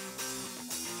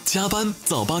加班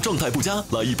早八状态不佳，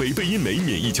来一杯贝因酶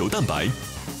免疫球蛋白。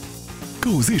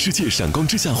购 Z 世界闪光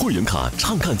之下会员卡，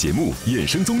畅看节目、衍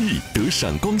生综艺得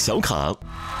闪光小卡。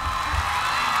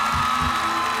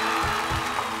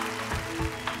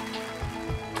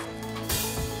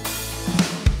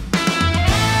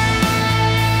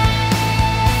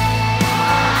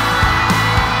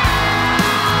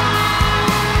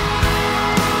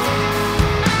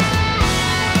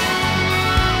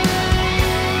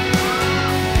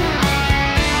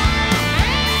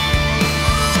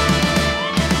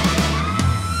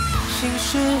心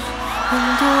事很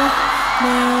多，没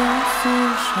有诉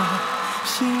说。上，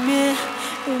熄灭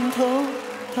烟头，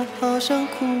他好像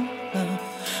哭了。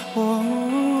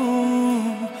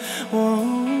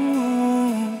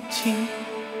请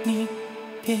你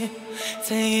别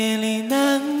在夜里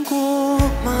难过。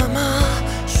妈妈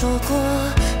说过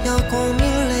要光明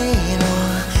磊落，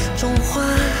种花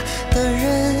的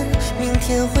人明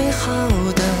天会好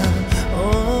的。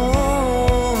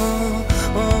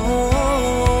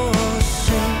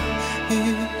谁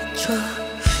与这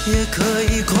也可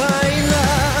以快乐。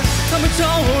他们朝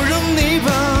我扔泥巴，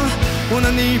我拿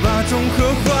泥巴种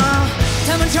荷花。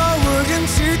他们朝我扔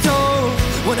石头，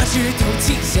我拿石头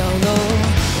砌小楼。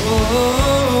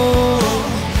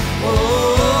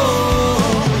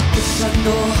不闪躲，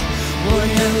我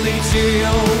眼里只有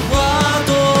花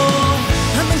朵。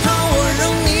他们朝我扔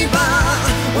泥巴，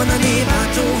我拿泥巴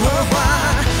种荷花。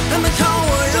他们朝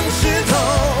我扔石头，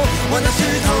我拿石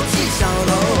头砌小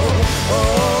楼。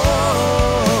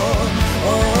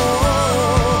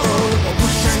我不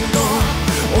闪躲，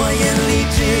我眼里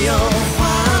只有花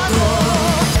朵。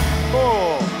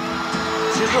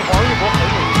其实黄奕博很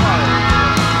有才。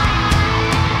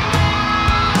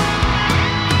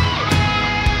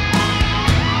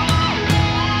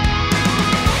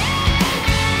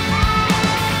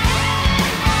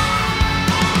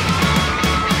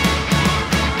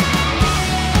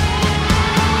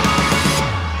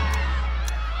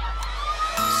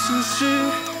心事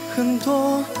很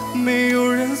多，没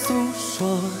有人诉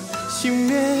说。熄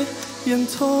灭烟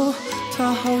头，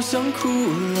他好像哭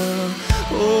了。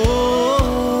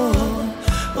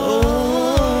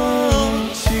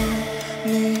请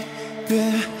你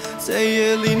别在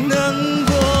夜里难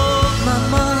过。妈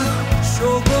妈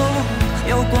说过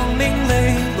要光明磊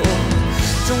落，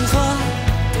种花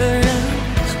的人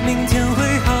明天会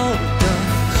好的。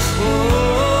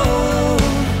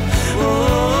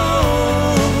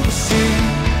许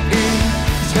一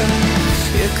人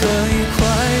也可以快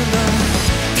乐。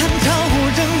他们朝我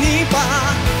扔泥巴，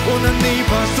我拿泥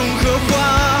巴种荷花。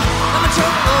他们朝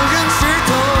我扔石头，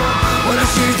我拿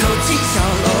石头砌小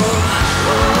楼。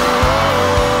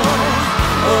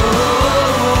我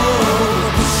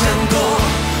不闪躲，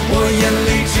我眼里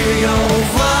只有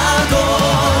花朵。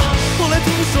后来听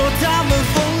说他们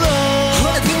疯了，后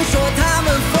来听说他们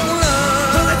疯了，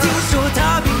后来听说他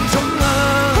病重了，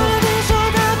后来听说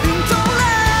他病重了，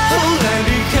后来离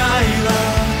开了，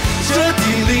彻底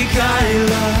离开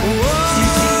了。寂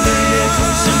静的夜空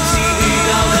升起一道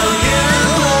道烟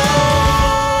火。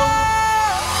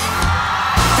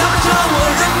他们朝我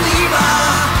扔泥巴，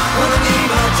我拿泥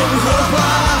巴种荷花。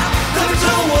他们朝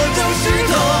我扔石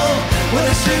头，我拿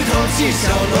石头砌小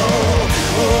楼。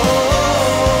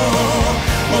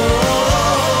我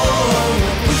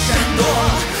不闪躲，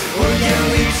我眼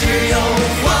里只有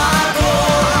花朵。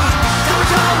他们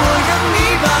朝我扔泥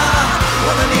巴，我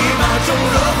拿泥巴种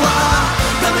荷花。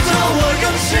他们朝我扔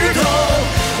石头，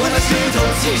我拿石头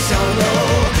砌小楼。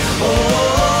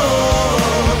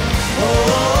我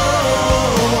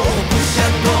不闪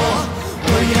躲，我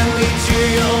眼里只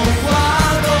有花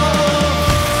朵。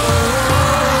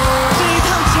这一趟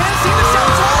前行的小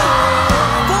船，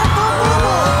风风火火，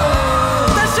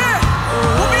但是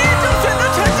我们依旧选择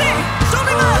前进。兄弟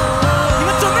们，你们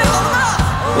准备好了吗？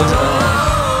我准备好了。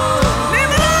你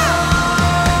们呢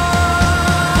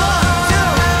？1、2、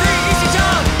3，一起唱。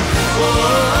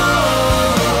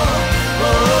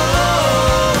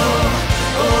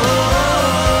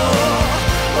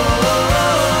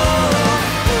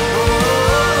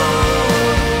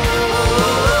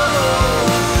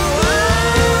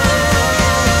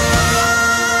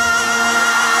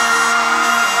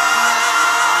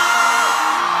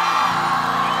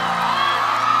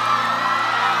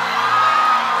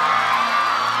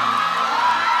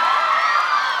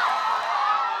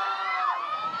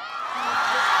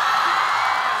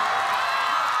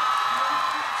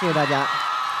谢谢大家，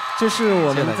这是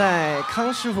我们在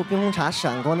康师傅冰红茶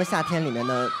闪光的夏天里面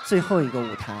的最后一个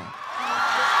舞台。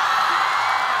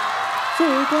作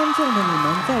为观众的你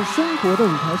们，在生活的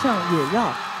舞台上也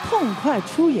要痛快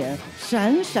出演，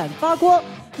闪闪发光。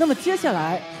那么接下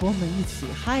来和我们一起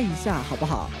嗨一下，好不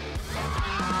好？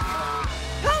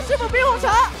康师傅冰红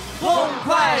茶，痛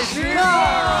快时刻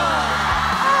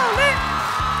奥利，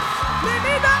李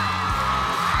明德，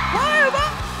王宇光，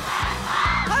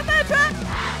韩麦全，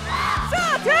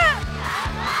夏天，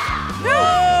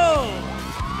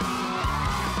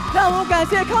让我们感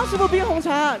谢康师傅冰红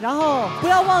茶，然后不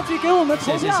要忘记给我们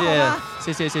投票，好吗？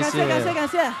谢谢。感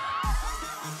谢。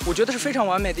我觉得是非常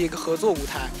完美的一个合作舞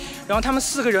台，然后他们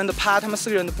4个人的趴，他们4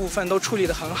个人的部分都处理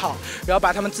得很好，然后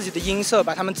把他们自己的音色，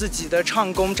把他们自己的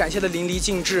唱功展现得淋漓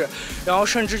尽致，然后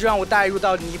甚至就让我带入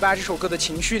到《泥巴》这首歌的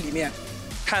情绪里面。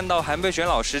看到韩佩璇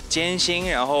老师艰辛，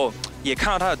然后也看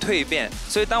到他的蜕变，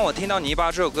所以当我听到《泥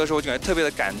巴》这首歌的时候，我觉得特别的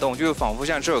感动，就仿佛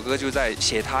像这首歌就在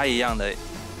写他一样的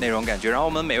那种感觉。然后我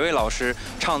们每位老师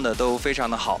唱的都非常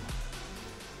的好。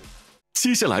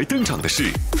接下来登场的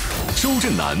是周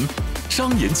震南、张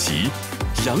延齐、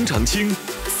杨长青、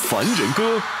凡人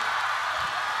歌。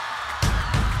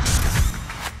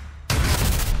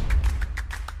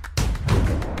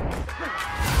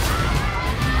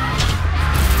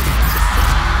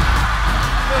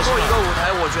最后一个舞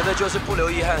台，我觉得就是不留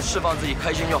遗憾，释放自己，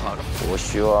开心就好了。我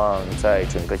希望在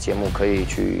整个节目可以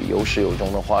去有始有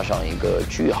终的画上一个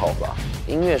句号吧。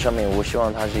音乐上面，我希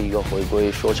望它是一个回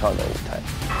归说唱的舞台。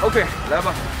OK， 来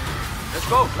吧 ，Let's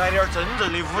go， 来点真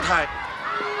正的舞台。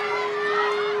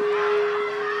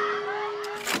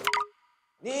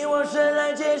你我生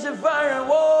来皆是凡人，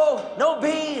我 No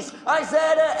peace I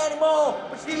said anymore，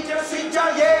 不是一家新家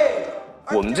业。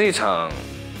我们这一场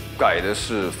改的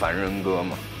是凡人歌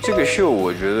嘛，这个秀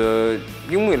我觉得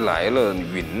因为来了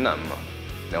云南嘛，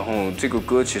然后这个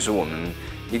歌其实我们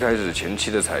一开始前期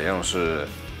的采样是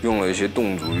用了一些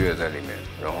侗族乐在里面，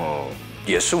然后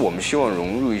也是我们希望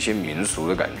融入一些民俗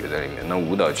的感觉在里面。那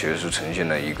舞蹈其实是呈现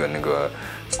了一个那个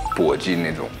跛技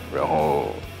那种，然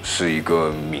后是一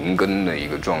个民耕的一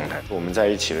个状态。我们在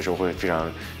一起的时候会非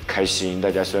常开心，大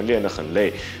家虽然练得很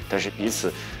累，但是彼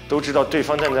此都知道对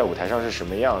方站在舞台上是什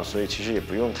么样，所以其实也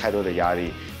不用太多的压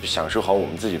力，就享受好我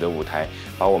们自己的舞台，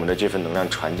把我们的这份能量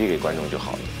传递给观众就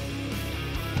好了。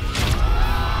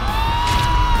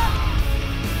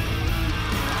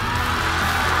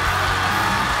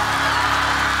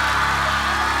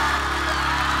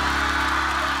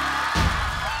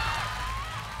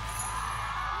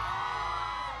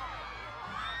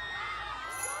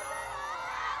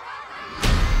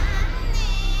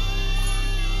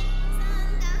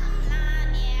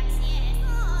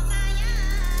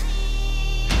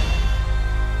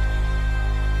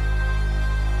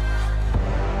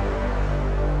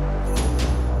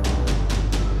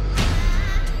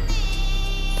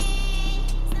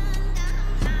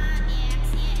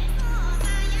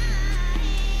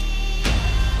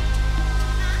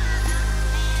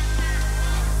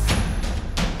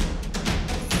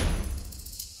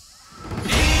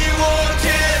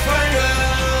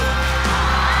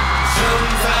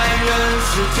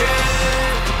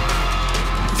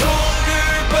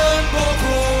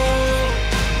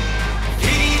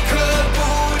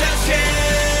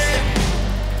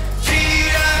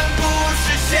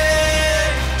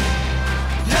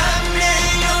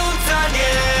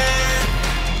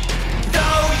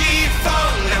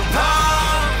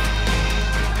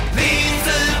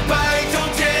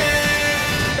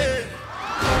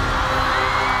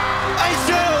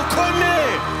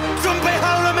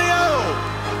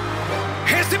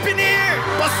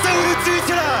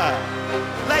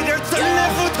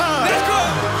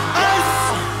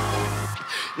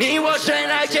你我生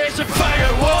来皆是凡人，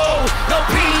哦 No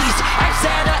peace I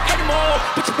said anymore，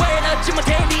 不是为了寂寞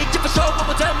给你这份收获，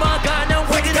我怎么可能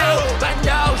回头？扳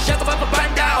倒想个办法扳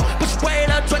倒，不是为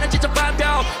了赚点几张饭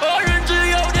票，恶人只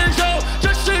有点手，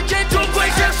这世界终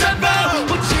归像山崩，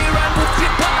不欺软不惧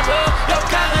怕的，要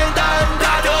感恩大恩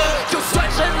大德，就算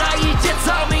生来一介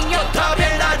草民，要踏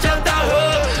遍大江大河，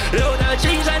留得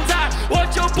青山在，我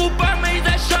就不把美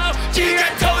在手，既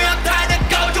然头要抬得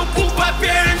高，就不怕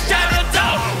别人吓得早。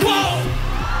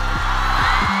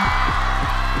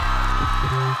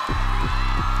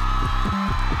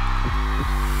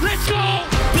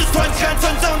团起来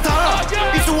转账堂，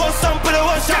一直往上不能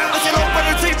往下，而且老板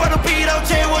的嘴巴都闭到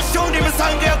结，我兄弟们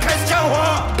三个要开始讲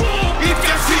话。一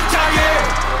讲徐家业，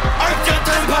二讲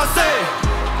谈怕谁，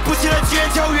不写了几言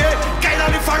条约，该哪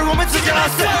里发育我们直接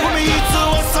拉屎。我们一直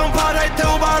往上爬，抬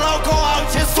头把脑壳往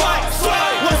前甩，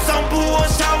往上不往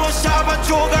下，往下把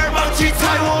脚杆往起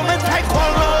踩，我们太狂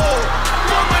了，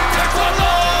我们太狂了，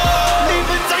你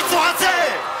们在抓子，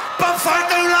把饭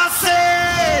都拉死。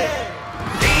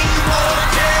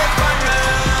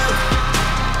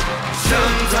生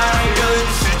在人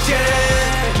世间，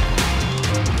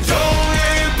终于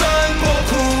奔波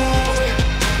苦，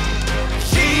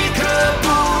一刻不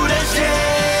能歇。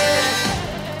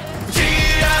既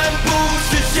然不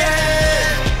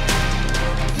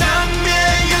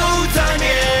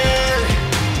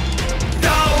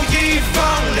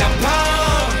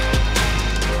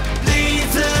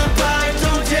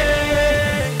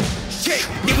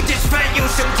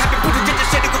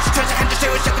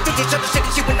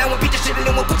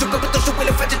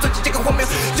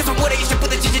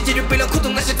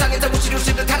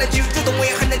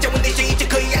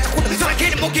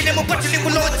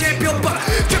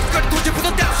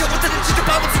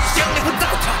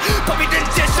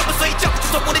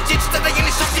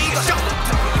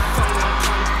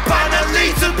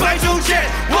见，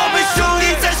我们兄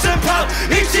弟在身旁，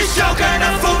一起笑看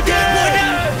那疯癫。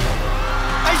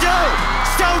哎呦，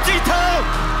萧敬腾、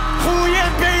胡彦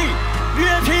斌、岳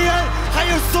平安，还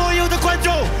有所有的观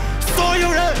众，所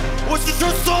有人，我是说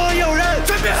所有人，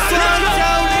双脚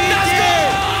离地。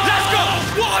Let's go，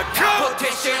 我靠！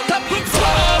他不错，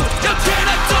要天南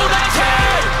走南前，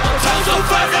我唱首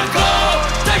凡人歌，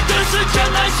在人世间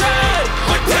难写，会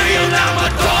会有那么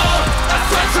多，那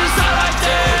算是啥来的？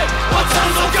我唱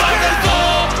首凡人歌，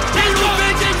一路飞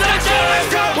进在前，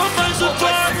我们是凡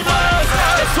人，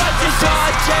也算计算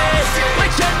计，为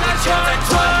艰难穿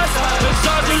穿，能杀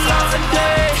进蓝地，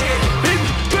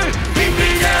比明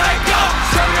天还高，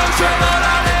想要全都拿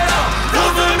得到，我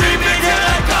们比明天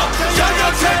还高，想要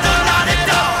全都拿得到。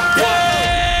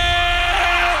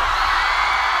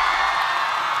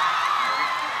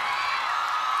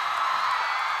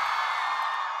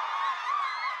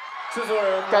制作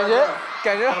人感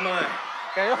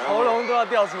觉喉咙都要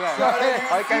掉出来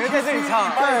了，感觉在这里唱，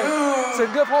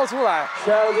整个泡出来。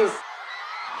帅！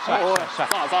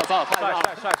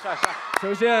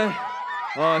首先，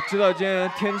知道今天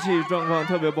天气状况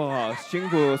特别不好，辛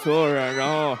苦所有人，然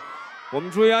后我们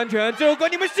注意安全。这首歌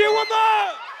你们喜欢吗？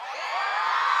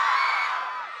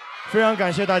非常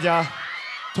感谢大家，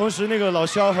同时那个老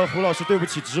肖和胡老师，对不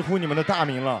起，直呼你们的大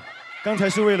名了，刚才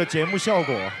是为了节目效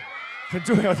果，很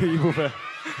重要的一部分。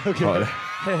OK， 好的。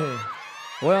嘿嘿，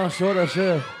我想说的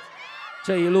是，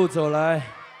这一路走来，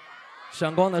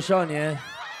闪光的少年，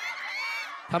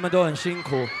他们都很辛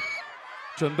苦，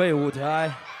准备舞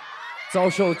台，遭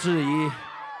受质疑，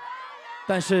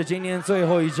但是今天最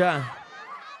后一站，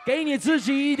给你自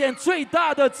己一点最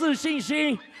大的自信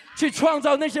心，去创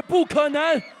造那些不可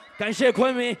能。感谢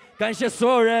昆明，感谢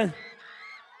所有人，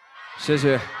谢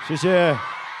谢。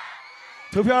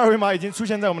投票二维码已经出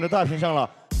现在我们的大屏上了。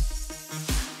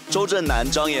周震南、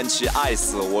张延齐、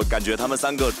ICE，我感觉他们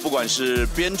三个不管是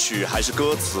编曲还是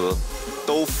歌词，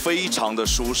都非常的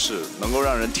舒适，能够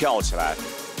让人跳起来。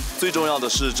最重要的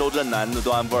是周震南那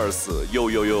段 verse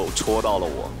又戳到了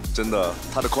我，真的，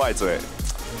他的快嘴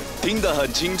听得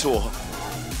很清楚。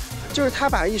就是他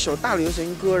把一首大流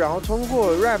行歌，然后通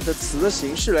过 rap 的词的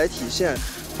形式来体现，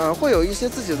会有一些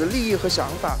自己的立意和想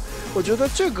法。我觉得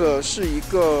这个是一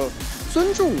个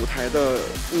尊重舞台的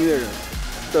音乐人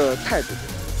的态度。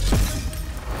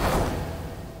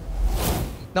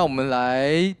那我们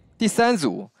来第三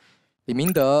组，李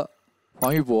明德、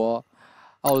黄玉博、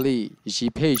奥利以及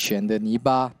佩泉的泥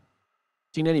巴。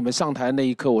今天你们上台的那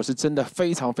一刻，我是真的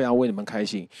非常非常为你们开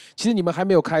心。其实你们还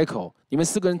没有开口，你们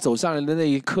4个人走上来的那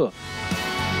一刻，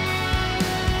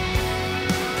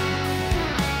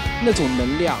那种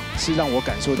能量是让我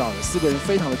感受到的。4个人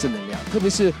非常的正能量，特别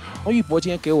是黄玉博今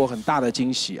天给我很大的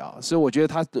惊喜啊！所以我觉得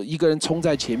他一个人冲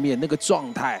在前面那个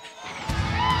状态，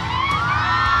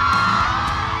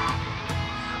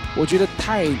我觉得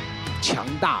太强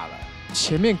大了。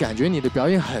前面感觉你的表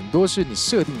演很多是你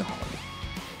设定好的，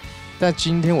但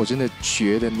今天我真的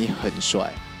觉得你很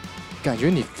帅，感觉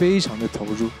你非常的投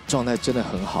入，状态真的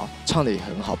很好，唱的也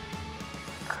很好。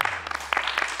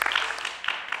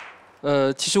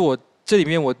其实我这里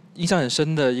面我印象很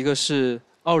深的一个是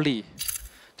奥利，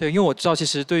对，因为我知道其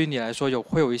实对于你来说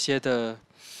会有一些的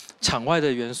场外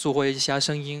的元素或者一些其他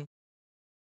声音。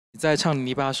你在唱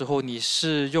泥巴的时候，你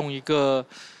是用一个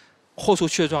豁出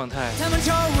去的状态。他们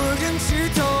朝我扔石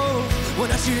头，我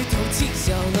拿石头击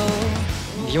小楼。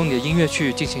你用你的音乐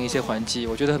去进行一些还击，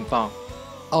我觉得很棒。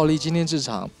奥利今天这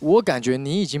场，我感觉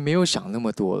你已经没有想那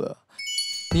么多了，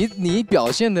你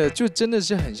表现的就真的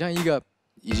是很像一个。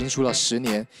已经出道10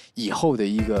年以后的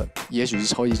一个，也许是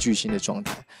超级巨星的状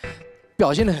态，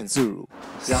表现得很自如，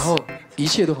然后一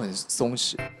切都很松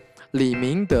弛。李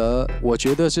明德，我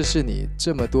觉得这是你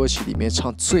这么多期里面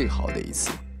唱最好的一次。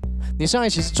你上一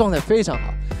期是状态非常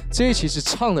好，这一期是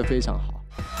唱得非常好。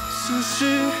心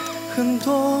事很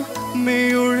多，没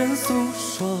有人诉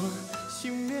说，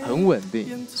很稳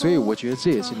定，所以我觉得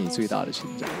这也是你最大的成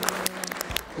长。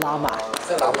拉满，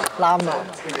再拉满。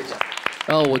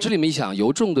我这里面想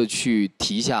由衷的去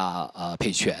提一下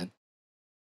佩泉，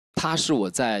他是我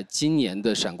在今年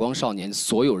的闪光少年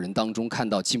所有人当中看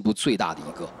到进步最大的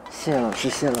一个。谢老师，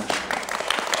谢老师。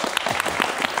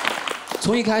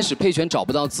从一开始佩泉找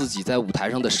不到自己在舞台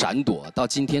上的闪躲，到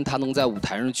今天他能在舞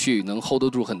台上去能 hold 得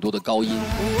住很多的高音，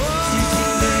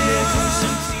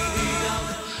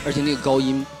而且那个高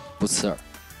音不刺耳，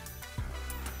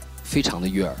非常的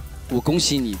悦耳。我恭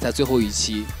喜你在最后一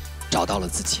期找到了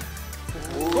自己。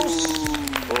恭喜！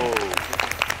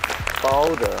包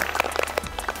的。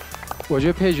我觉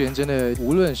得佩泉真的，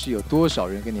无论是有多少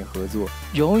人跟你合作，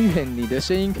永远你的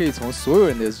声音可以从所有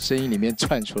人的声音里面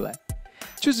串出来。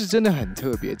就是真的很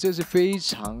特别，这是非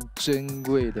常珍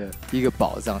贵的一个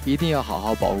宝藏，一定要好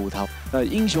好保护它。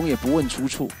英雄也不问出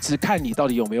处，只看你到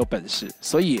底有没有本事，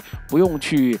所以不用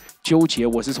去纠结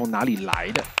我是从哪里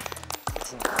来的。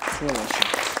谢谢老师。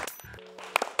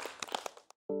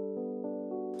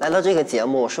来到这个节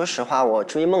目，说实话，我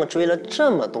追梦追了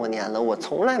这么多年了，我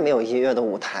从来没有音乐的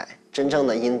舞台，真正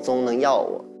的音综能要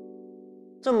我。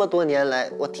这么多年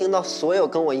来，我听到所有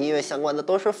跟我音乐相关的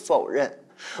都是否认。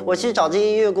我去找这些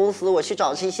音乐公司，我去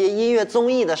找这些音乐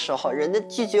综艺的时候，人家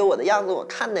拒绝我的样子我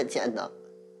看得见的。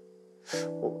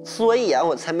所以啊，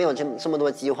我才没有这么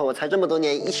多机会，我才这么多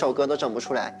年一首歌都整不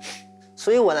出来。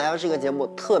所以我来到这个节目，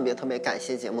特别感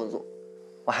谢节目组。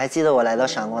我还记得我来到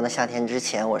闪光的夏天之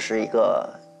前，我是一个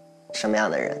什么样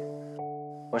的人？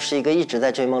我是一个一直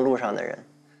在追梦路上的人，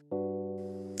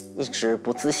一直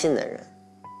不自信的人。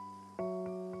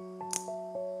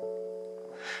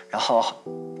然后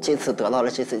这次得到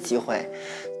了这次机会，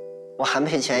我韩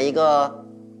佩泉一个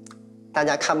大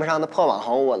家看不上的破网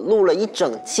红，我录了一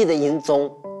整期的音综。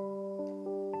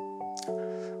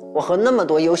我和那么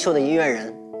多优秀的音乐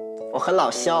人，我和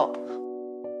老肖，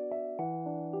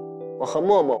我和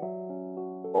默默，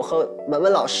我和文文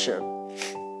老师，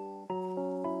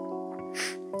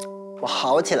我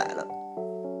好起来了，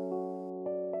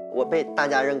我被大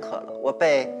家认可了，我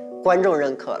被观众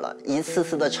认可了，一次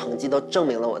次的成绩都证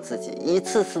明了我自己，一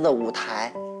次次的舞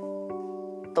台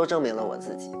都证明了我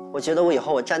自己。我觉得我以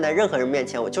后我站在任何人面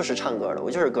前，我就是唱歌的，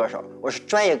我就是歌手，我是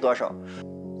专业歌手。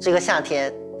这个夏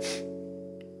天，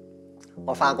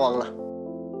我发光了。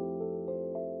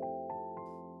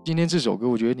今天这首歌，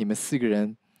我觉得你们4个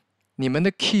人，你们的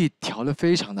key 调得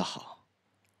非常的好，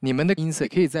你们的音色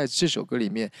可以在这首歌里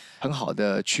面很好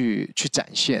的去展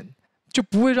现，就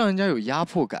不会让人家有压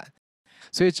迫感。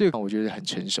所以这个我觉得很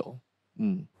成熟，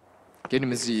给你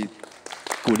们自己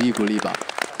鼓励鼓励吧。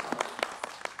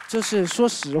就是说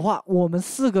实话，我们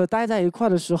4个待在一块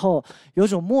的时候，有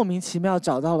种莫名其妙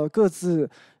找到了各自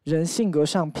人性格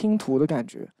上拼图的感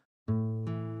觉。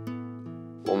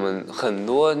我们很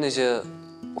多那些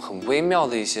很微妙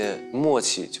的一些默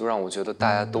契，就让我觉得大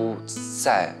家都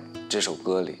在这首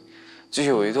歌里。就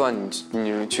有一段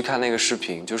你去看那个视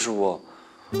频，就是我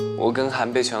跟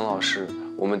韩佩泉老师。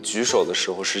我们举手的时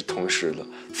候是同时的，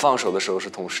放手的时候是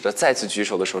同时的，再次举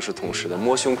手的时候是同时的，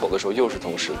摸胸口的时候又是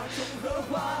同时的。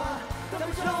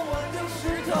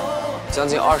将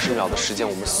近20秒的时间，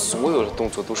我们所有的动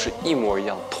作都是一模一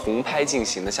样，同拍进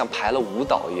行的，像排了舞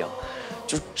蹈一样。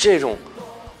就这种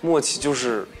默契，就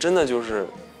是真的就是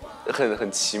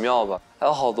很奇妙吧。还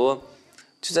有好多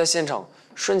就在现场，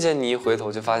瞬间你一回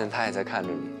头就发现他也在看着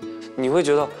你，你会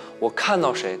觉得我看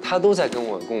到谁，他都在跟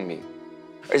我共鸣。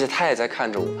而且他也在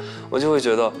看着我，我就会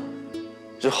觉得，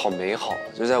就好美好。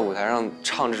就在舞台上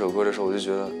唱这首歌的时候，我就觉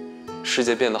得世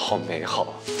界变得好美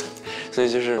好。所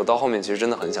以就是我到后面其实真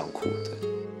的很想哭。对，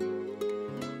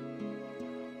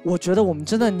我觉得我们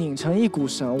真的拧成一股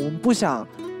绳，我们不想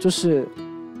就是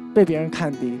被别人看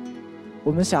低，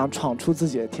我们想闯出自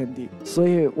己的天地。所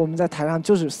以我们在台上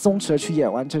就是松弛的去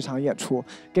演完这场演出，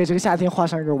给这个夏天画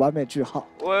上一个完美句号。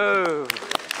哇，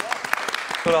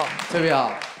特别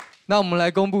好。那我们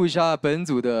来公布一下本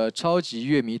组的超级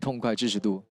乐迷痛快支持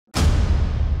度。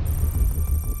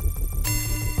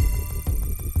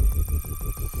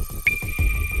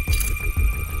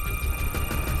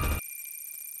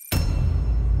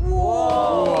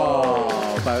哇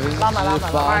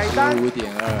，85.2%，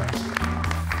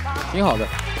挺好的。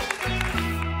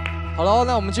好了，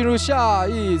那我们进入下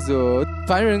一组，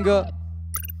凡人歌，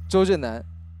周震南、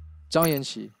张延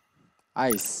齐、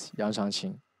ICE 杨长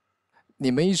青。你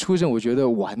们一出阵，我觉得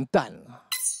完蛋了，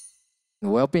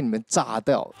我要被你们炸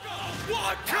掉了。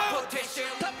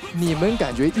你们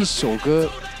感觉一首歌，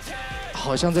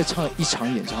好像在唱一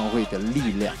场演唱会的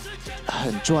力量，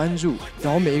很专注，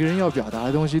然后每一个人要表达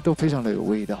的东西都非常的有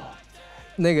味道。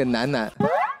那个楠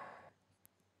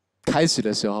开始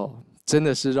的时候，真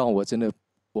的是让我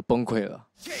我崩溃了。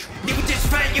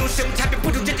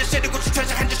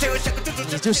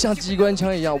你就像机关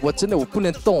枪一样，我不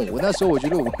能动。我那时候我觉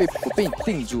得我被你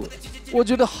定住了，我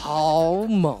觉得好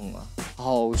猛啊，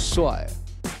好帅。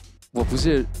我不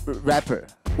是 rapper，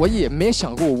 我也没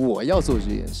想过我要做这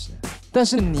件事，但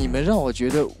是你们让我觉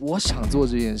得我想做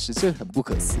这件事，这很不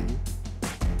可思议。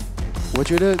我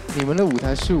觉得你们的舞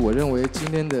台是我认为今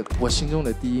天的我心中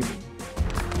的第1名，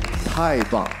太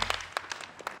棒了。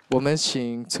我们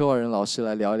请策划人老师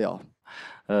来聊聊。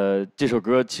这首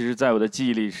歌其实在我的记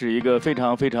忆里是一个非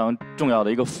常非常重要的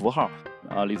一个符号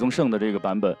啊。李宗盛的这个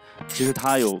版本，其实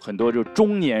它有很多就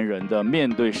中年人的面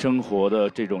对生活的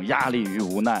这种压力与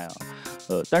无奈啊。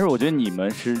但是我觉得你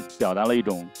们是表达了一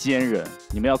种坚韧，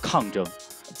你们要抗争。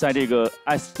在这个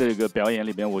ICE 这个表演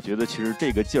里边，我觉得其实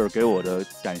这个劲儿给我的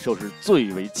感受是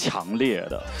最为强烈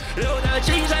的。留的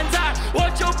青山在，我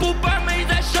就不怕没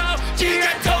在手。既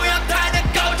然同样抬得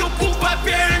高，就不怕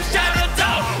别人吓得早。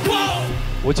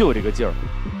我就有这个劲儿，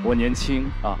我年轻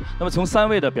啊。那么从3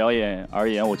位的表演而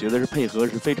言，我觉得是配合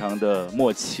是非常的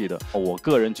默契的。我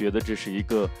个人觉得这是一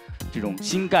个这种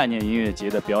新概念音乐节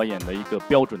的表演的一个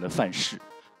标准的范式。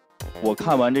我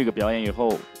看完这个表演以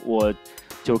后，我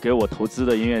就给我投资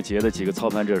的音乐节的几个操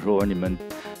盘者说：“我说你们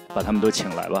把他们都请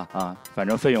来吧，啊，反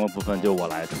正费用的部分就我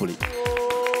来处理。”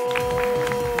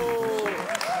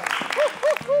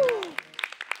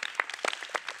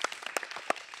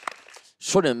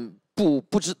说点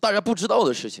大家不知道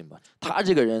的事情吧。他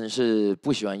这个人是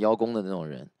不喜欢邀功的那种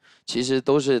人，其实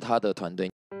都是他的团队。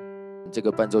这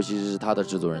个伴奏其实是他的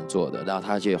制作人做的，然后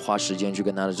他就花时间去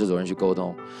跟他的制作人去沟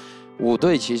通。舞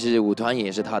队其实舞团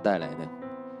也是他带来的。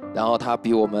然后他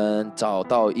比我们早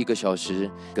到1个小时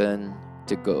跟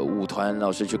这个舞团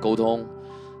老师去沟通，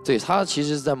对他其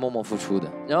实是在默默付出的。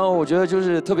然后我觉得就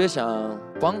是特别想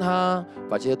帮他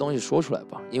把这些东西说出来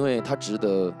吧，因为他值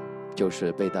得就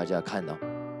是被大家看到。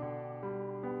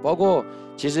包括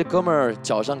其实哥们儿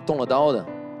脚上动了刀的，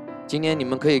今天你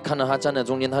们可以看到他站在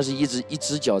中间，他是一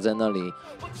只脚在那里。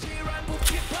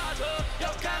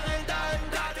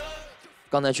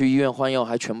刚才去医院换药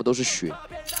还全部都是血。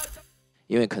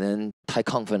因为可能太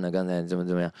亢奋了，刚才怎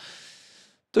么样？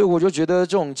对，我就觉得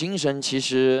这种精神其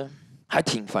实还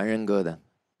挺凡人哥的，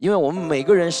因为我们每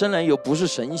个人生来又不是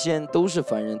神仙，都是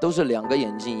凡人，都是2个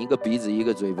眼睛、1个鼻子、1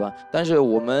个嘴巴。但是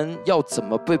我们要怎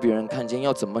么被别人看见，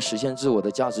要怎么实现自我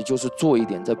的价值，就是做一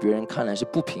点在别人看来是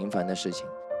不平凡的事情。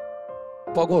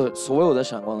包括所有的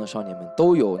闪光的少年们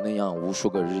都有那样无数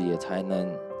个日夜才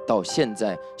能到现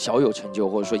在小有成就，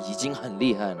或者说已经很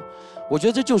厉害了。我觉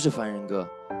得这就是凡人哥。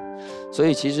所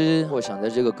以其实我想在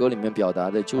这个歌里面表达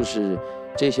的就是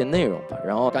这些内容吧，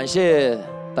然后感谢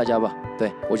大家吧。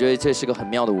对，我觉得这是个很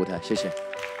妙的舞台，谢谢。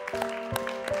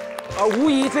无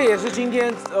疑这也是今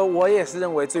天我也是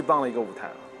认为最棒的一个舞台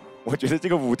了。我觉得这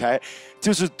个舞台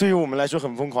就是对于我们来说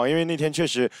很疯狂，因为那天确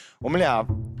实我们俩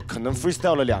可能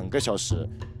freestyle 了2个小时，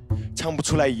唱不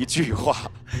出来1句话，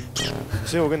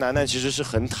所以我跟楠楠其实是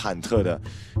很忐忑的，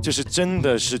就是真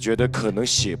的是觉得可能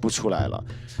写不出来了。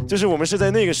就是我们是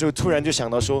在那个时候突然就想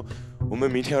到说，我们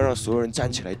明天要让所有人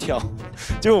站起来跳，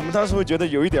就我们当时会觉得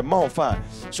有一点冒犯，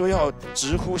说要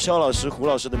直呼肖老师、胡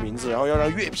老师的名字，然后要让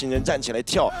乐评人站起来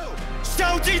跳。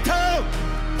萧敬腾、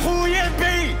胡彦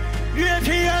斌、乐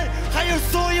评人，还有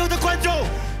所有的观众，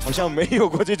好像没有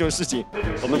过这种事情。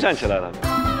我们站起来了。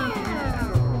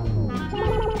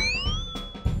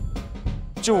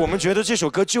就我们觉得这首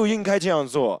歌就应该这样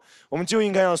做，我们就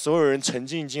应该让所有人沉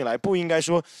浸进来，不应该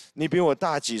说你比我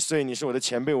大几岁，你是我的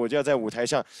前辈，我就要在舞台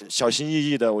上小心翼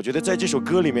翼的。我觉得在这首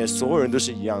歌里面，所有人都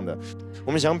是一样的，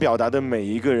我们想表达的每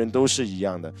一个人都是一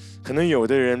样的。可能有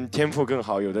的人天赋更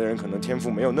好，有的人可能天赋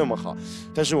没有那么好，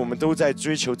但是我们都在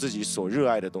追求自己所热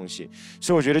爱的东西。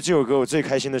所以我觉得这首歌我最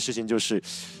开心的事情就是，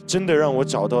真的让我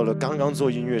找到了刚刚做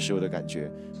音乐时候的感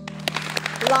觉。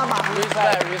拉马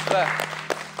respect。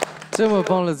这么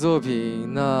棒的作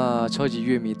品，那超级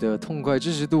乐迷的痛快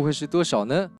支持度会是多少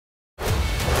呢？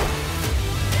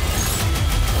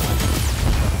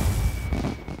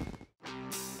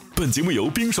本节目由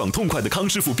冰爽痛快的康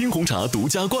师傅冰红茶独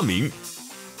家冠名。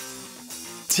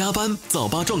加班早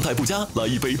八状态不佳，来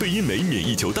一杯贝因酶免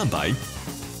疫球蛋白。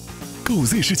购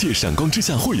Z 世界闪光之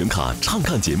下会员卡，畅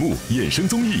看节目、衍生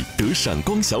综艺得闪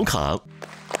光小卡。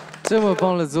这么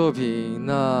棒的作品，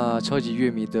那超级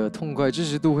乐迷的痛快支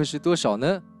持度会是多少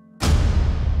呢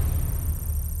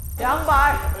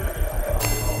？200。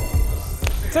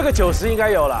这个90应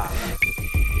该有了。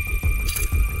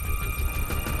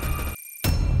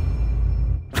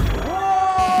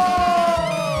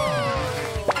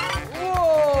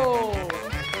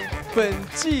本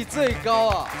季最高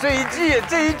啊！这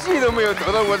一季都没有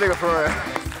得到过这个分儿。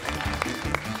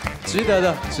值得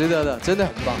的，值得的，真的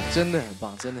很棒，真的很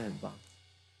棒，真的很棒。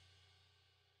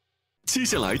接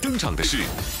下来登场的是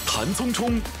谭聪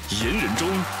聪、严仁中、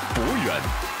博远、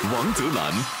王泽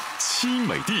南、戚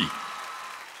美丽。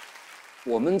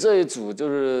我们这一组都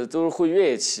是会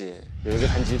乐器，有一个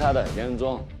弹吉他的严仁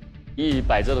中，一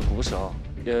摆着的鼓手，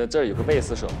这儿有个贝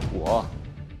斯手，我，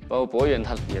包括博远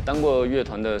他也当过乐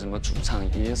团的什么主唱，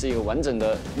已经是一个完整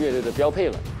的乐队的标配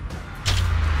了。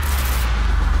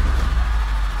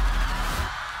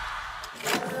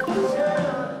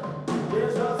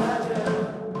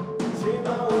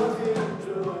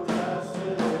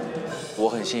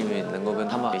幸运能够跟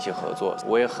他们一起合作，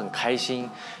我也很开心，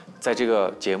在这个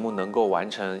节目能够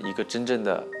完成一个真正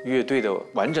的乐队的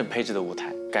完整配置的舞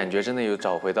台，感觉真的有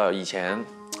找回到以前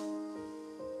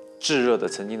炙热的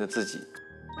曾经的自己。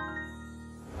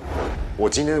我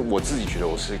今天我自己觉得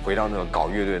我是回到那个搞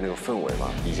乐队的那个氛围嘛，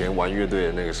以前玩乐队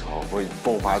的那个时候会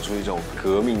迸发出一种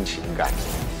革命情感。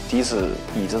第一次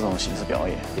以这种形式表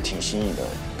演，也挺新颖的。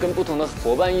跟不同的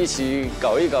伙伴一起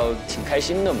搞一搞，挺开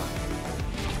心的嘛。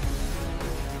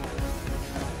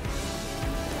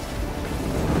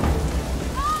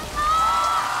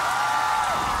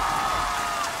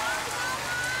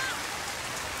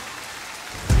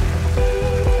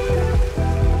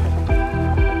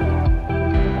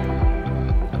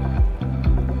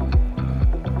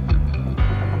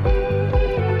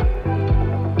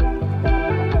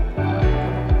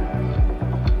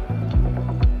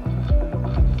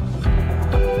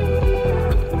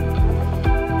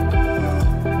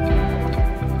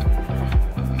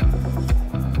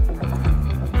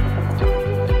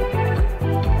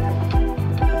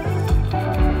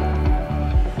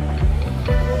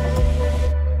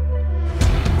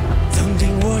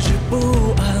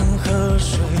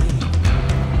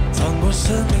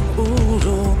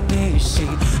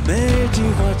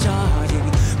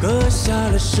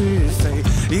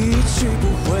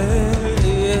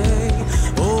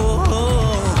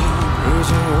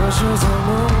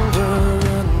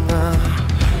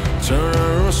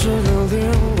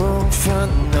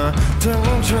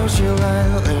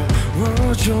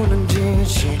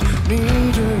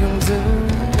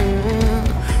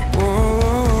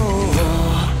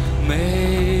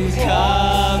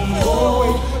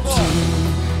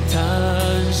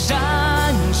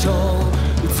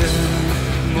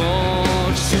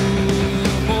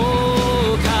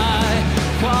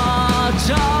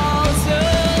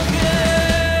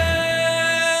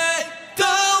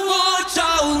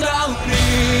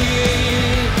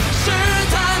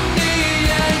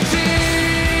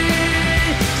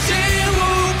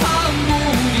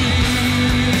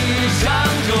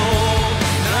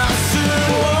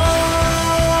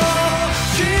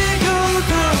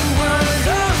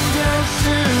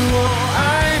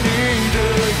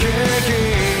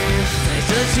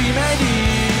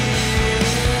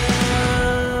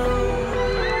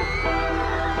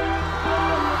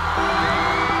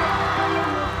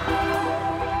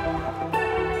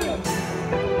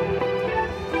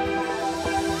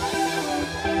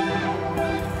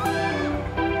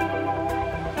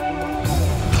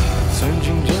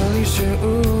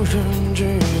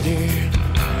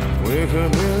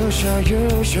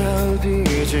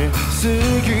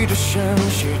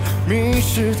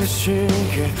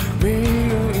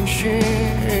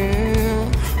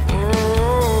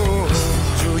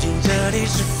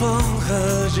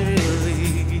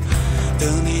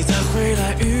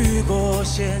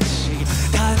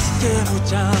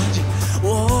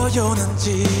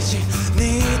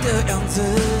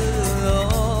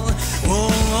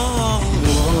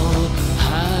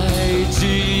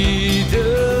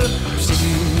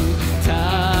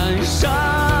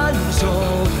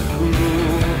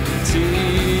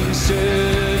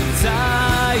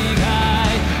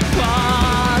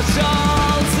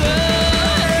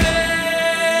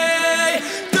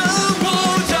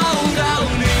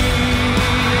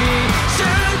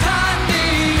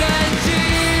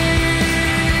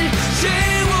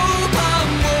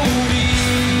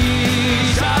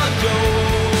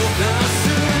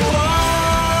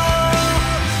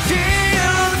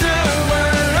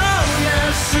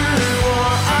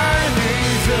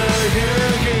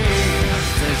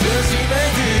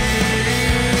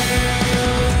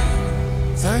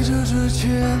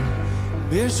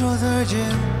别说再见，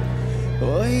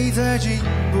我已再经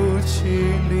不起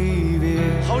离别。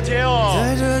好甜哦！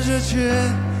在这之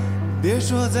前，别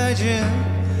说再见，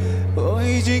我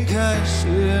已经开始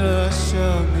了想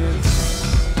念。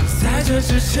在这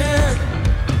之前，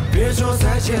别说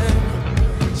再见，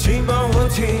请帮我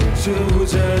停住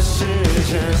这时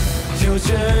间，就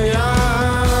这样。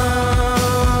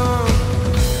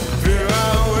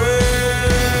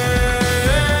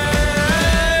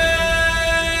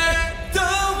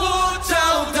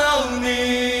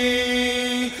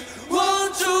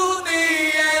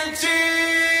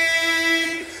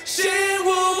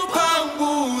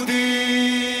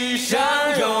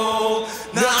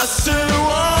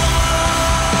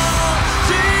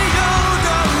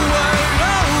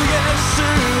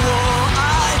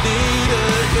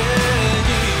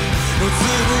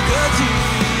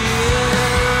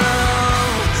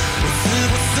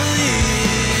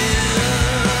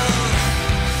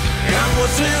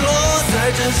坠落在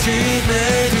真心美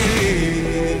丽。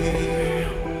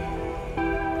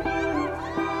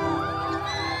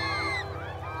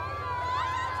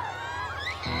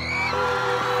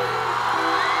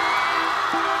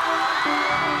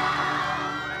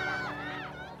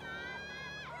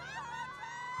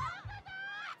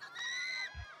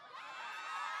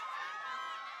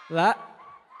来，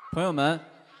朋友们，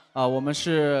我们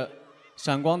是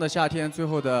闪光的夏天最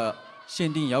后的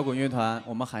限定摇滚乐团，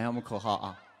我们喊一下我们口号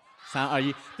啊，3、2、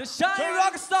1 ，The Shiny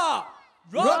Rock Star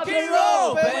Rock and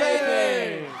Roll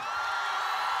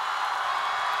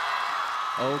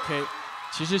Baby。OK，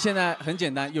 其实现在很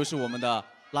简单，又是我们的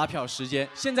拉票时间。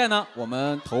现在呢，我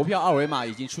们投票二维码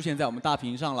已经出现在我们大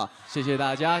屏上了，谢谢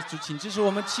大家，就请支持我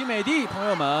们奇美的朋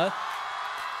友们。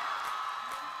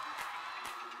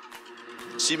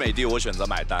西美的我选择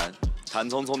买单，谭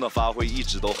聪聪的发挥一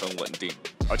直都很稳定，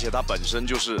而且他本身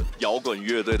就是摇滚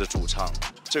乐队的主唱，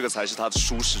这个才是他的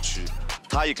舒适区。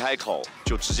他一开口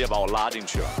就直接把我拉进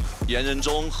去了。严仁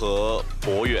中和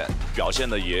博远表现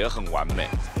的也很完美，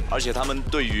而且他们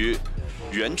对于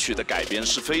原曲的改编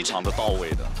是非常的到位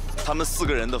的，他们4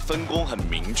个人的分工很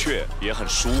明确，也很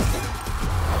舒服。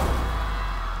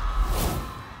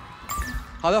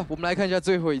好的，我们来看一下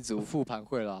最后一组复盘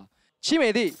会了。七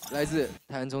美的来自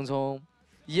谭聪聪、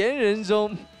严仁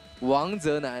中、王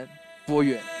泽南、博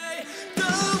远。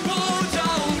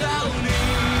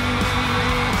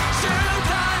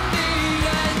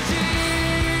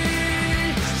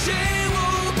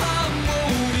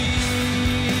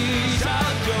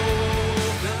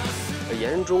严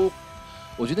仁中，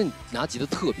我觉得你拿吉他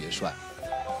特别帅，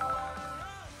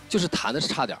就是弹的是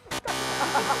差点儿。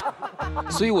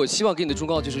所以我希望给你的忠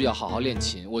告就是要好好练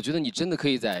琴。我觉得你真的可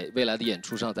以在未来的演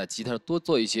出上，在吉他多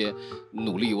做一些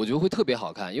努力，我觉得会特别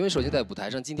好看。因为首先在舞台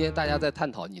上，今天大家在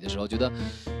探讨你的时候，觉得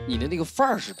你的那个范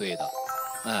儿是对的，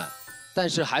但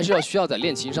是还是需要在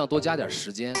练琴上多加点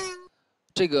时间，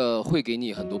这个会给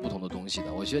你很多不同的东西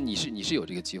的。我觉得你是有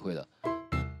这个机会的。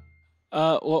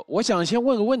我想先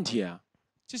问个问题啊，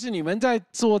就是你们在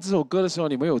做这首歌的时候，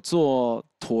你们有做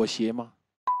妥协吗？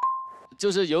就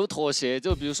是有妥协，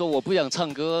就比如说我不想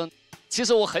唱歌，其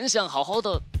实我很想好好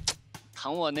的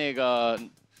弹我那个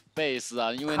贝斯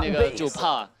啊，因为那个就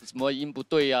怕什么音不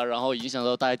对啊，然后影响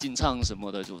到大家进唱什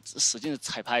么的，就使劲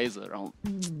踩拍子，然后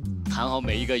弹好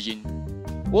每一个音。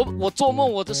我做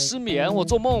梦我都失眠，我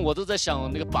做梦我都在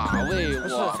想那个把位，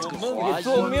哇，这个滑音。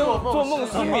做梦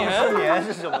失眠？失眠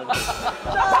是什么？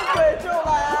张嘴就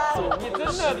来啊！你真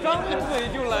的张嘴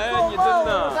就来啊！你真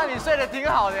的？那你睡得挺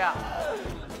好的呀。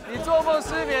你做梦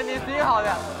失眠，你挺好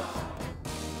的。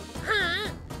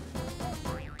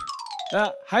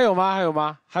还有吗？还有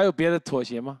吗？还有别的妥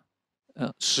协吗？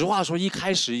实话说，一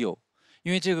开始有，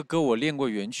因为这个歌我练过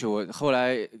原曲，我后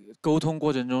来沟通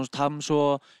过程中，他们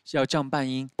说要降半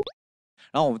音，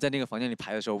然后我们在那个房间里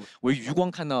排的时候，我余光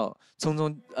看到聪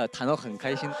聪弹到很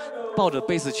开心，抱着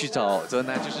贝斯去找泽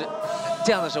南，就是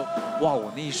这样的时候，哇！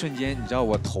我那一瞬间，你知道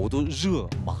我头都热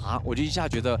麻，我就一下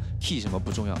觉得 key 什么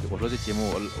不重要。我说这节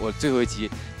目我最后一集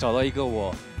找到一个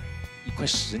我快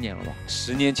10年了吧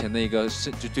，10年前的一个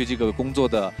就对这个工作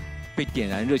的被点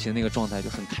燃热情的那个状态就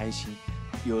很开心，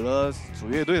有了组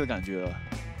乐队的感觉了。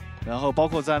然后包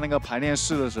括在那个排练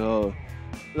室的时候，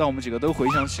让我们几个都回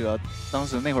想起了当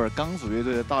时那会儿刚组乐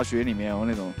队的大学里面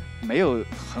那种没有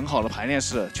很好的排练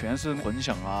室，全是混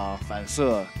响啊、反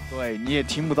射，对，你也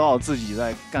听不到自己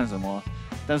在干什么，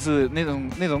但是那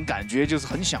种感觉就是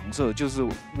很享受，就是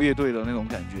乐队的那种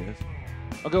感觉。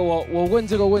OK， 我问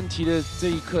这个问题的这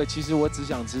一刻，其实我只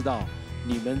想知道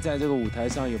你们在这个舞台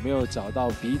上有没有找到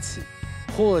彼此，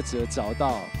或者找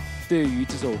到对于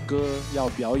这首歌要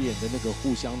表演的那个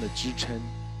互相的支撑。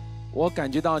我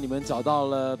感觉到你们找到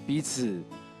了彼此，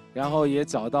然后也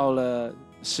找到了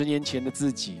10年前的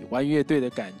自己玩乐队的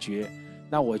感觉，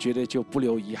那我觉得就不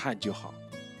留遗憾就好。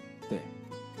对。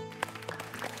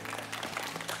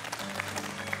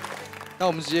那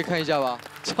我们直接看一下吧，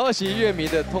超级乐迷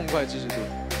的痛快支持度。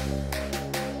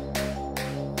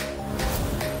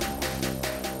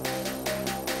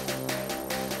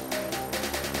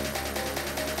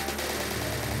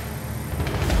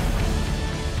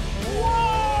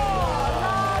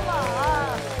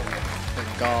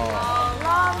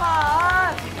拉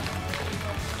满。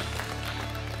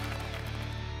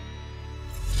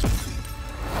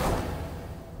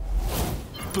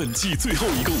本季最后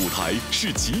一个舞台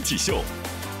是奇迹秀，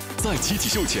在奇迹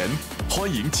秀前，欢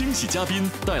迎惊喜嘉宾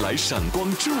带来闪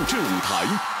光助阵舞台。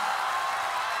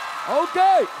OK，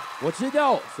 我知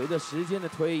道，随着时间的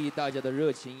推移，大家的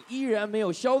热情依然没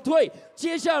有消退，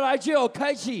接下来就要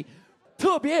开启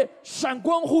特别闪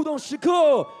光互动时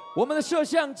刻。我们的摄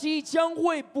像机将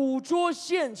会捕捉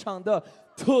现场的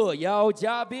特邀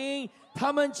嘉宾，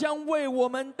他们将为我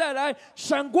们带来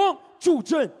闪光助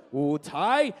阵舞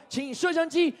台，请摄像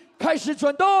机开始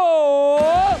转动，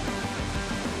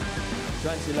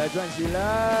转起来，转起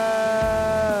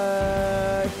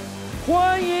来，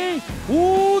欢迎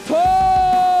梧桐。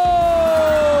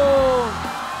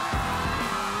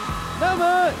那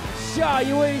么下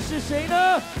一位是谁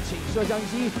呢？请摄像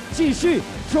机继续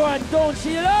转动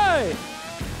起来，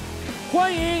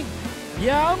欢迎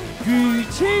杨雨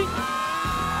清。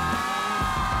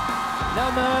那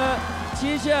么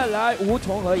接下来，吴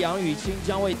桐和杨雨清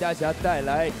将为大家带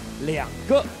来2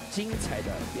个精彩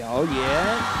的表演。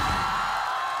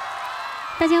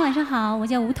大家晚上好，我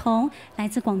叫吴桐，来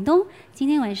自广东。今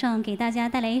天晚上给大家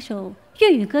带来一首粤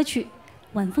语歌曲《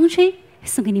晚风吹》，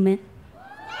送给你们。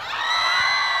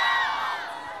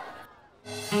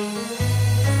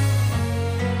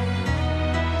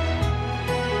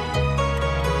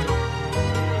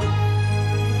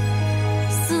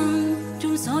心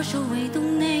中所數唯獨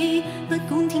你，不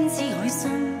管天知海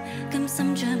深，甘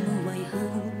心將無遺憾。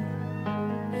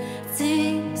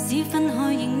即使分開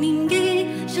仍念記，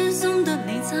傷心得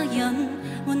你惻隱，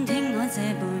溫聽我這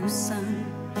半生。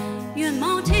若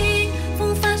某天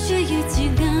風花雪月接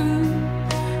近，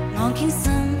我傾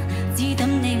心，只等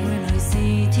你回來時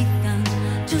貼近。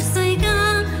做世間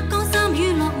江山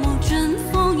雨落無盡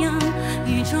放任，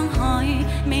如滄海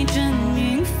未盡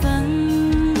緣分。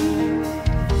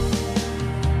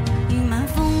願晚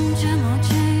風將我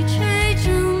吹，吹進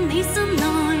你心內，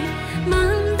晚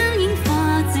燈映花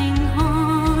正開，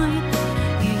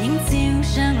如映照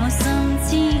上我心痴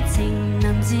情難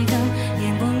自禁，夜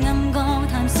半暗角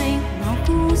嘆息我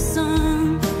孤身。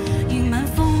願晚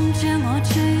風將我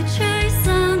吹，吹散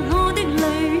我的淚，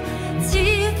似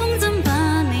風箏把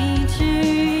你追。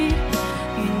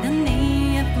願等你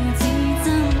一輩子真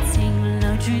情留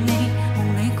住你，夢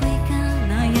裏歸家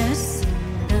那一瞬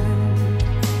間。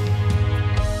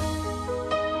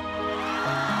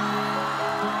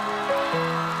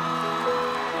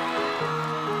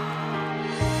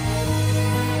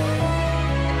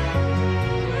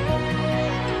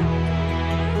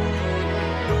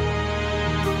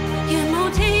若某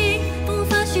天風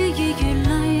花雪月如淚，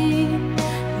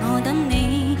我等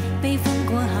你悲歡過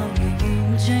後如願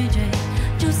醉醉。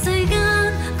做世間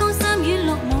江山雨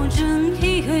落無盡唏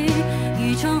噓，如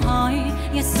滄海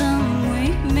一生回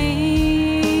味。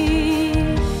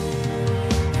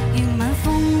願晚風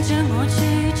將我吹，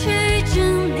吹進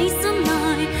你心內，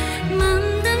晚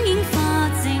燈映花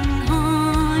正開，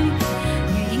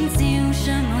如映照上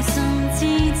我心痴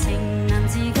情難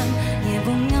自禁，夜半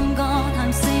暗角嘆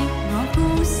息我孤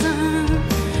身。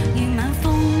願晚風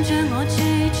將我吹，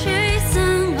吹散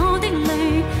我的淚，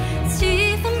似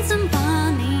風箏把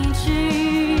你追。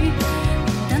願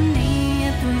等你一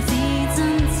輩子真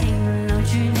情留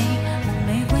住你，夢裏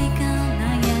歸家那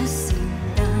一瞬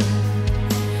間。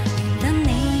願等你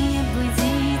一輩子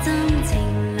真情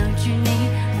留住你，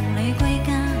夢裏歸家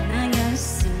那一瞬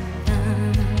間。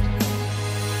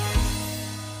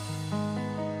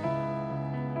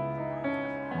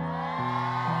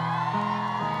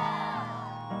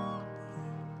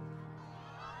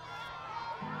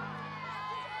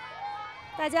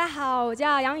大家好，我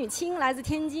叫杨雨清，来自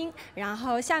天津。然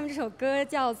后下面这首歌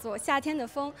叫做《夏天的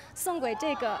风》，送给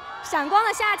这个闪光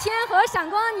的夏天和闪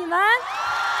光的你们。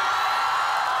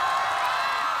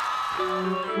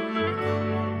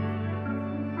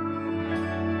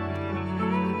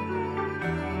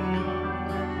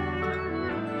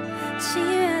七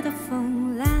月的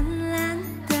风蓝蓝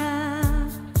的，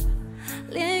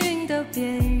连云都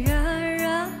变热热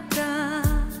的。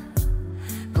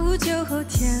不久后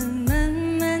天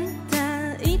闷闷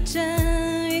的，一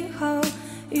阵雨后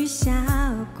雨下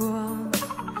过。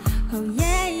哦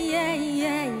耶耶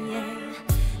耶耶，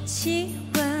气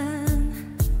温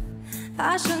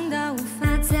爬升到无法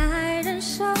再忍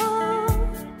受，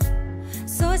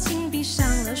索性闭上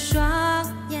了双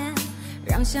眼，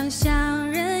让想象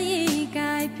任意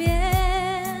改变。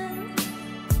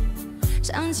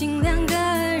场景2个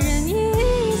人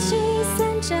一起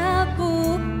散着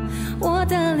步，我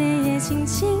的脸也轻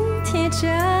轻贴着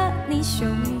你胸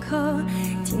口，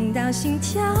听到心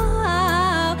跳，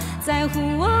在乎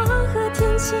我和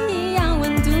天气一样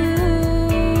温度。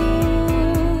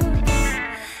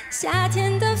夏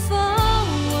天的风，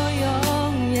我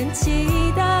永远记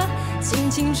得，清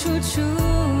清楚楚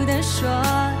地说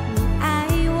你爱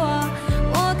我。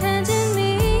我看见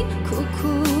你苦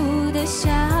苦的笑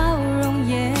容，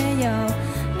也有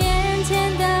面人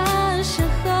甜的时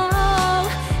候。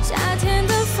夏天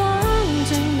的风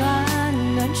正暖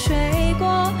暖吹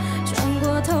过，穿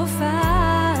过头发，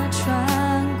穿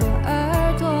过耳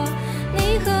朵。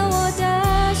你和我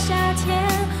的夏天，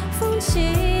风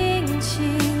轻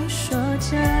轻说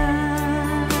着。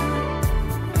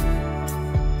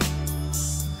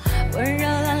温柔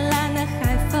懒懒的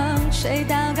海风，吹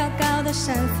到高高的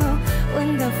山峰，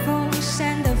温的风，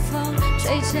山的风，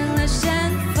吹成了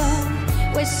山峰。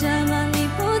为什么你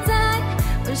不在？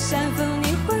问山峰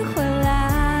你会回来？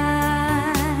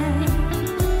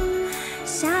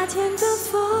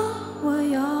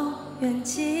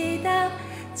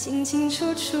清清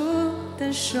楚楚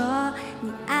地说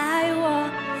你爱我。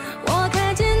我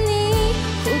看见你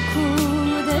苦苦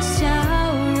的笑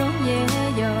容，也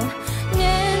有腼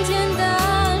腆的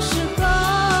时候。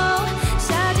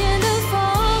夏天的风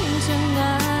正暖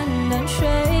暖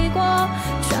吹过，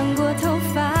穿过头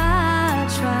发，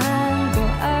穿过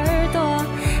耳朵。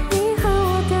你和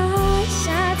我的夏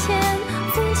天，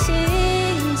风轻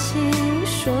轻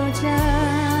说着。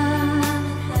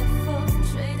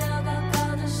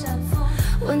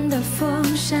闻的风，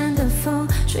扇的风，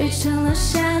吹成了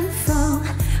山风。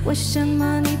为什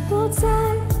么你不在？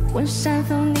问山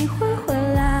风，你会回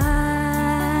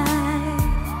来？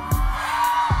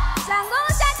闪光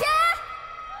的夏天。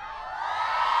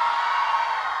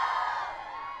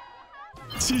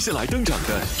接下来登场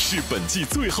的是本季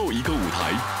最后一个舞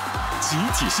台——集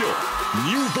体秀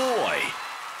New Boy。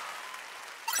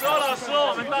所有老师，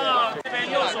我们到这边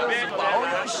右手边，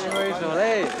挥手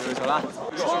嘞，挥手啦！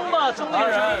冲吧，中年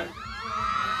人！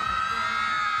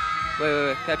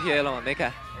喂，开 PA 了吗？没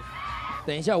开。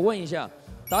等一下，我问一下，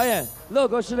导演，乐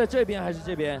哥是在这边还是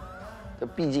这边？这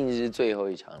毕竟是最后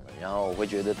一场了，然后我会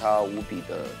觉得它无比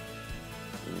的，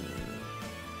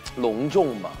隆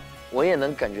重吧。我也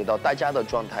能感觉到大家的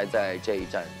状态在这一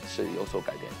站是有所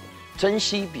改变的，珍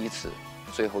惜彼此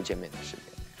最后见面的时间。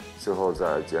最后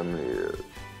在节目里，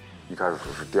一开始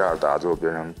是第2大，最后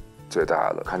变成最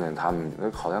大的。看见他们，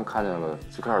好像看见了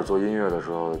最开始做音乐的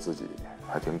时候的自己，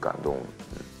还挺感动的。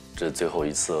这是最后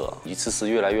一次了，一次次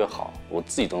越来越好，我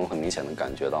自己都能很明显的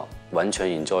感觉到，完全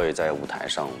enjoy 在舞台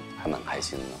上，还蛮开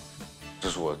心的。这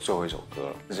是我最后一首歌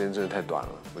了，时间真的太短了，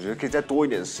我觉得可以再多一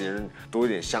点时间，多一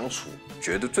点相处。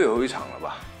觉得最后一场了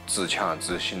吧？自洽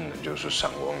自信的就是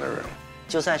闪光的人。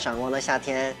就算闪光的夏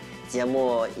天节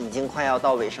目已经快要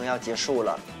到尾声要结束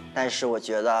了，但是我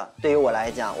觉得对于我来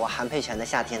讲，我韩佩泉的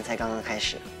夏天才刚刚开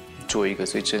始。做一个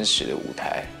最真实的舞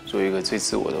台，做一个最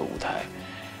自我的舞台，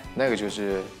那个就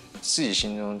是自己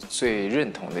心中最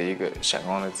认同的一个闪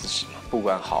光的自己嘛。不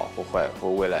管好或坏或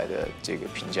未来的这个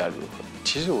评价如何，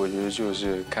其实我觉得就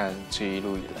是看这一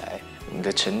路以来你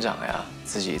的成长呀，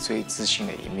自己最自信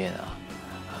的一面啊，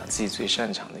自己最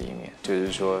擅长的一面，就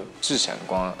是说至闪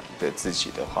光的自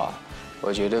己的话，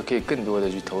我觉得可以更多的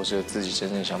去投射自己真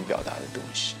正想表达的东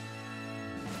西。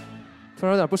突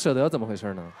然有点不舍得，怎么回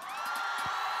事呢？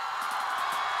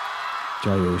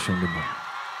加油，兄弟们！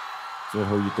最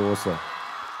后一哆嗦。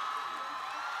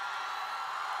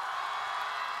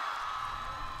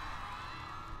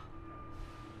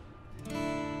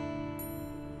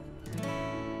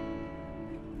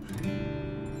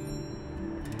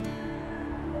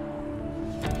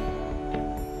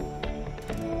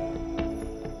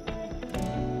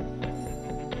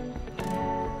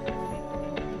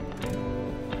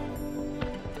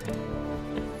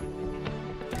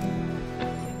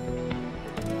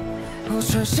我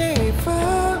穿新衣服，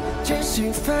剪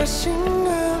新发型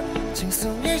啊，轻松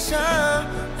一下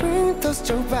Windows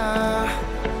 98，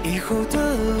以后的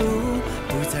路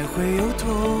不再会有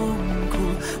痛苦，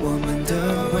我们的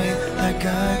未来该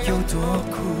有多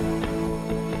酷？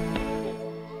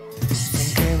送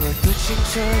给我的青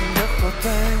春的伙伴，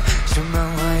像漫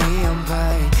画一样拍，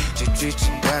结局请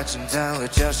大正在我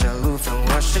脚下路繁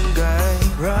华盛开。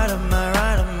Ride on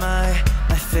my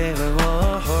favorite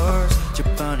horse， 就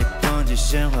帮你碰见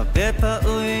鲜花，别怕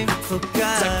乌云覆盖。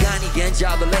擦干你眼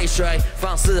角的泪水，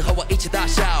放肆和我一起大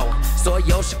笑。所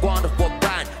有时光的伙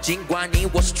伴，尽管你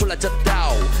我是出来这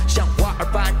道，像花儿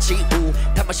般起舞，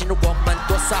他们形容我们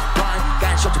多撒欢，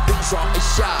感受着冰爽一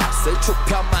下，随处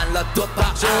飘满了多巴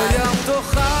胺。这样多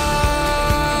好，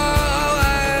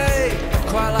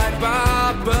快来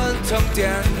吧，奔腾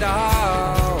颠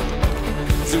倒，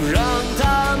就让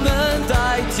他们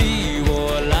代替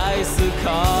我来思考。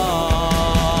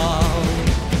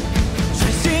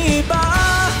全新一把，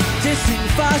剪新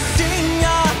发型啊，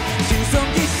轻松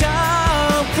一下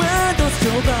，Windows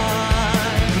 98。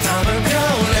她们漂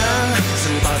亮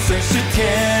，18岁是天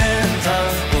堂，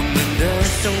我们的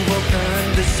生活变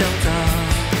得相当。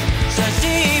全新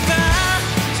一把，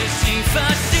剪新发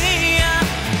型啊，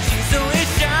轻松一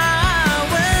下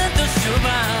，Windows 98。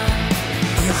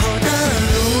以后的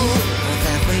路不再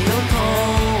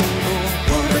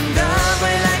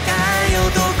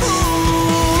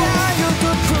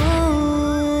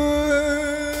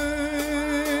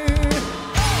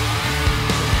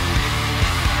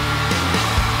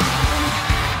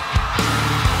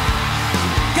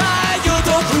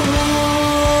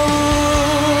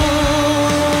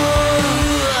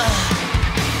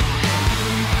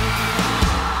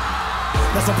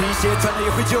烦恼也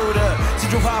会旧的，心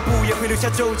中画布也会留下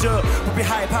皱褶。不必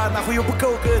害怕，哪会有不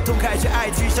够格？痛快去爱，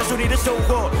去享受你的收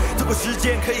获。透过时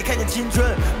间可以看见青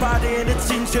春，8点的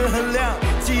清晨很亮，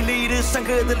记忆里的上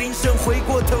课的铃声，回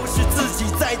过头是自己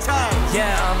在唱。Yeah,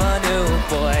 I'm a new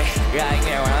boy， 让音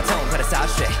乐让它痛快的洒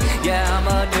水。Yeah, I'm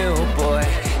a new boy，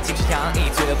 精神洋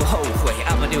溢，绝不后悔。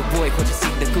I'm a new boy， 活着新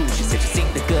的故事，写着新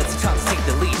的歌词，唱着新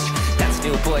的历史。That's a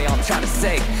new boy, I'm trying to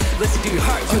say. Listen to your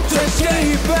heart， 就专心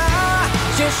一把，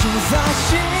接触发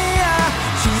现呀，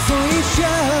轻松一下，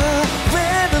为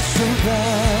了手吧，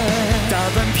打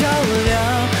扮漂亮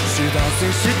，18岁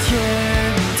是天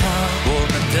堂，我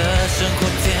们的生活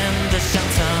甜得像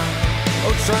糖。哦，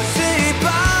专心一把，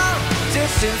接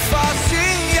线发现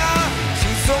呀，轻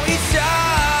松一下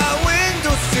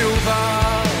，Windows 9吧。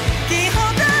以后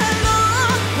的路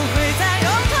不会再有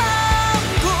痛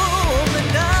苦，我们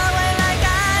的未来该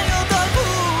有多酷！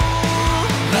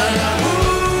啦啦呜，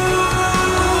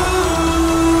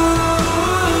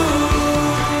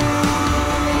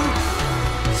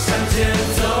向前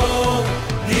走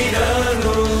你的路，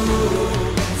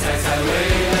猜猜未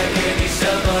来给你什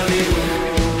么礼物？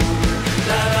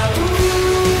啦啦呜，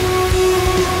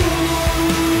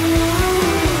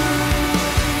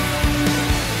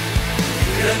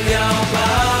人要把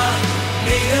你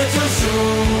的救赎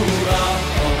吧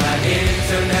，Oh my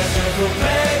international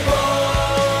playboy。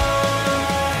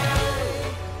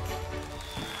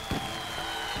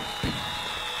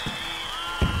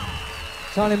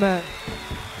少年们，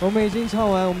我们已经唱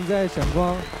完我们在闪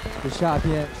光的夏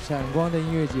天、闪光的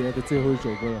音乐节的最后一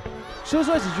首歌了，说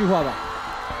几句话吧。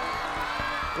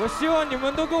我希望你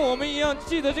们都跟我们一样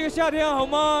记得这个夏天，好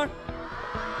吗？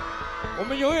我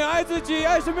们永远爱自己，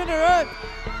爱身边的人。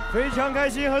非常开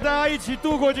心和大家一起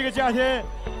度过这个夏天，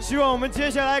希望我们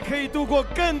接下来可以度过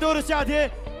更多的夏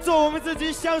天，做我们自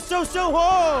己，享受生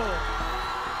活。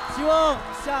希望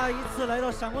下一次来到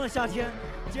闪光的夏天，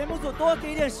节目组多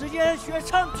给点时间学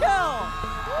唱跳。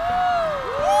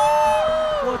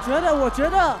我觉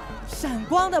得闪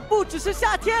光的不只是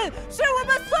夏天，是我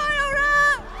们所有人。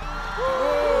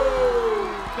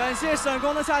感谢闪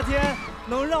光的夏天，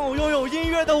能让我拥有音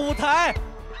乐的舞台，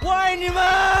我爱你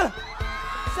们。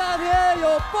夏天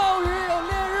有暴雨，有烈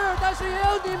日，但是也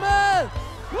有你们。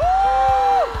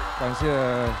感谢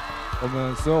我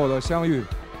们所有的相遇，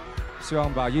希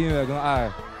望把音乐跟爱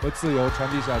和自由传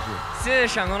递下去。谢谢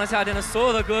闪光的夏天的所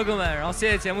有的哥哥们，然后谢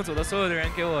谢节目组的所有的人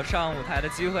给我上舞台的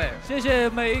机会。谢谢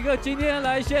每一个今天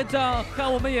来现场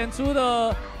看我们演出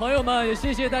的朋友们，也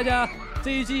谢谢大家这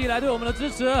一季以来对我们的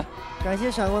支持。感谢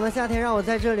闪光的夏天，让我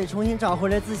在这里重新找回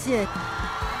了自信。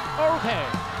OK，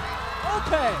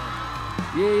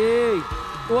 耶！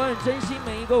我很珍惜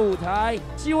每一个舞台，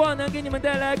希望能给你们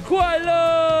带来快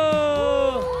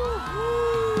乐。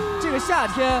这个夏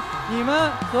天，你们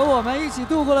和我们一起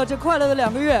度过了这快乐的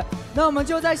2个月，那我们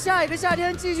就在下一个夏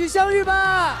天继续相遇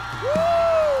吧。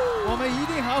我们一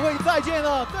定还会再见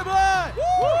的，对不对？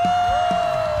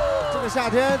这个夏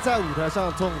天，在舞台上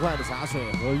痛快的洒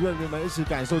水，和乐迷们一起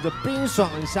感受着冰爽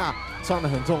一下，唱得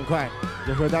很痛快，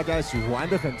也和大家一起玩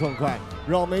得很痛快。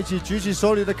让我们一起举起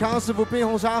手里的康师傅冰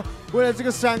红茶，为了这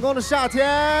个闪光的夏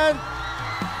天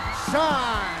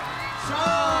 ，shine。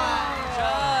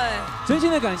真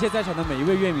心的感谢在场的每一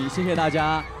位乐迷，谢谢大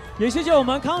家，也谢谢我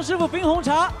们康师傅冰红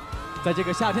茶，在这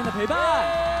个夏天的陪伴，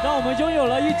让我们拥有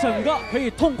了一整个可以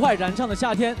痛快燃唱的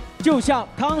夏天。就像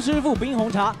康师傅冰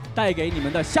红茶带给你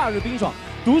们的夏日冰爽，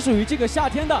独属于这个夏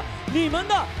天的你们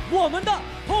的、我们的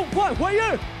痛快回忆。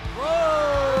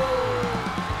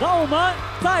让我们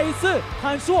再一次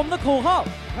喊出我们的口号：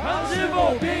康师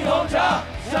傅冰红茶，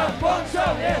闪光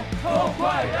少年，痛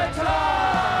快燃唱。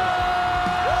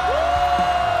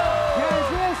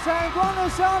闪光的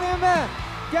少年们，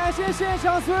感谢现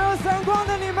场所有闪光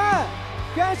的你们，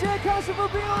感谢康师傅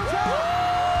冰红茶。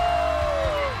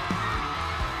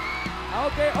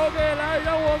OK， 来，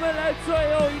让我们来最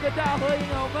后一个大合影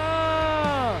好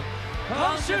吗？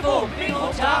康师傅冰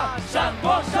红茶，闪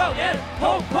光少年，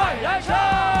痛快燃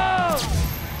唱。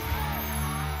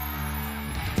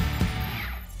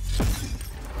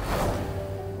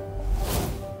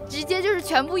直接就是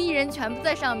全部艺人全部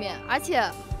在上面，而且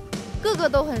个个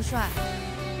都很帅，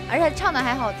而且唱的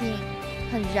还好听，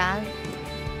很燃。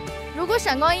如果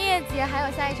闪光音乐节还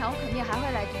有下一场，我肯定还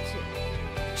会来支持。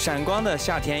闪光的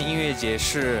夏天音乐节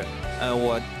是，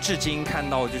我至今看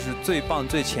到就是最棒、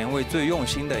最前卫、最用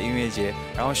心的音乐节，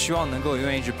然后希望能够永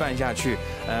远一直办下去，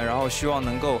然后希望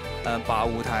能够把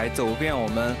舞台走遍我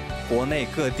们国内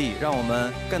各地，让我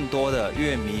们更多的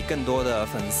乐迷、更多的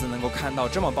粉丝能够看到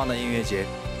这么棒的音乐节。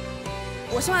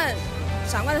我希望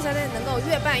闪光的夏天能够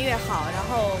越办越好，然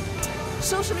后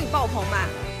收视率爆棚吧。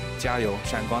加油！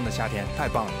闪光的夏天太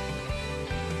棒了！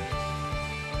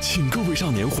请各位少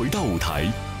年回到舞台，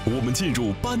我们进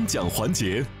入颁奖环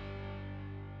节。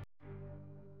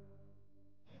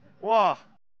哇！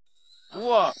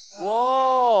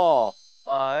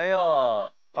哎呀，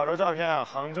好多照片啊，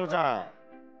杭州站。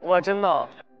哇，真的。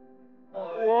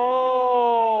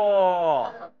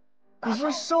哇！你是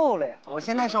不是瘦了呀？我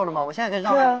现在瘦了吗？我现在跟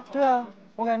上。对啊，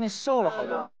我感觉你瘦了好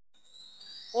多。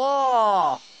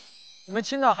哇！你们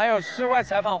青岛还有室外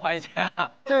采访环节啊？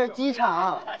这是机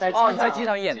场，在机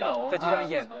场演的，在机场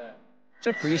演的。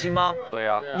这培训吗？对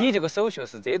呀。你这个手袖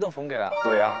是这种风格啊？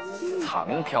对呀，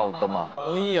长条的嘛。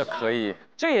哎呀，可以。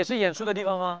这也是演出的地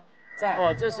方吗？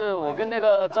哦，这是我跟那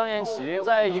个张延琪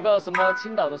在一个什么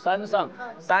青岛的山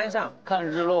上看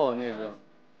日落那个。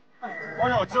哎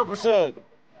呦，这不是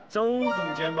周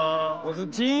总监吗？我是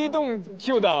激动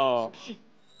秀导。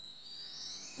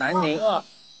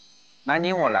南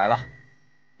宁我来了，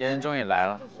演员终于来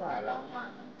了。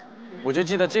我就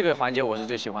记得这个环节我是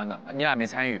最喜欢的，你俩没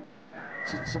参与。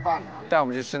吃饭。带我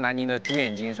们去吃南宁的猪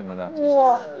眼睛什么的。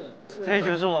哇，这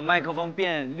就是我麦克风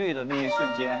变绿的那一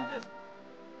瞬间。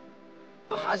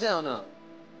爬这样的，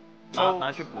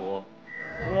拿去补。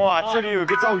哇，这里有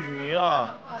个赵云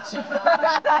啊！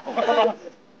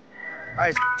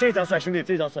哎，这张帅，兄弟，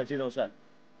这张帅。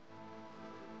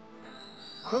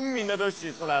昆明的都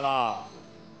洗出来了。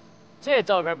这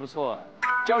照片不错，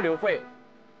交流会。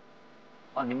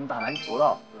哦，你们打篮球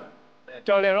的？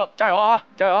教练说：“加油啊，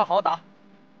好好打。”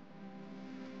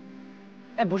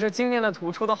哎，不是，今天的图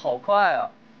出的好快啊！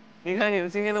你看你们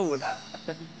今天的舞台。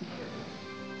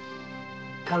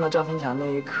看到赵芬强那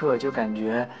一刻，就感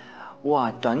觉，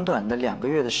哇，短短的2个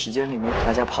月的时间里面，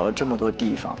大家跑了这么多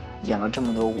地方，演了这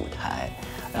么多舞台，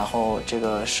然后这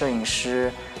个摄影师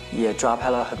也抓拍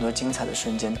了很多精彩的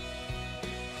瞬间。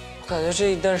我感觉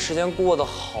这一段时间过得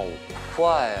好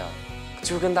快啊，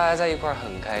就跟大家在一块儿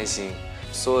很开心，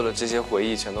所有的这些回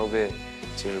忆全都被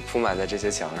就是铺满在这些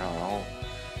墙上，然后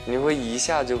你会一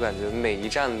下就感觉每一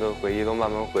站的回忆都慢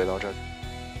慢回到这儿，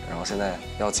然后现在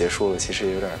要结束了，其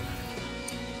实有点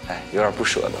不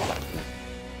舍得了。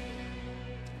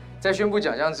在宣布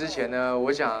奖项之前呢，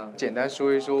我想简单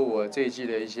说一说我这一季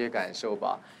的一些感受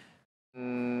吧。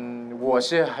我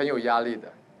是很有压力的，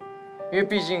因为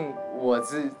毕竟我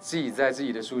自己在自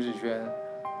己的舒适圈，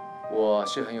我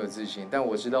是很有自信，但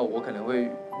我知道我可能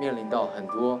会面临到很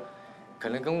多可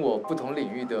能跟我不同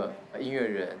领域的音乐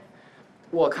人。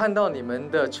我看到你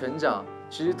们的成长，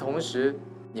其实同时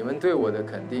你们对我的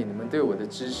肯定，你们对我的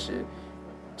支持，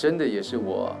真的也是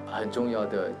我很重要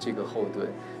的这个后盾。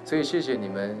所以谢谢你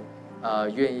们，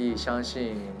愿意相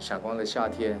信闪光的夏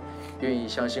天，愿意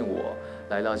相信我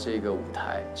来到这个舞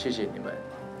台，谢谢你们。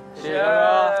谢谢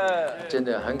哥，真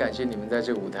的很感谢你们在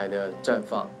这个舞台的绽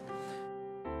放。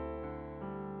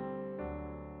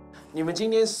你们今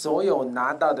天所有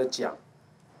拿到的奖，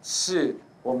是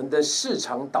我们的市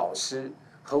场导师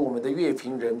和我们的乐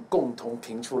评人共同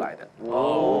评出来的。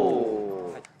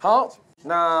哦，好，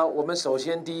那我们首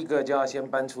先第一个就要先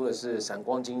颁出的是闪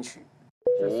光金曲。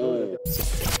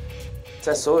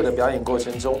在所有的表演过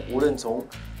程中，无论从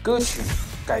歌曲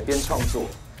改编创作、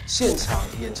现场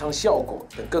演唱效果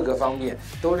等各个方面，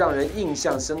都让人印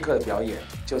象深刻的表演，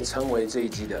就成为这一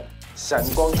季的闪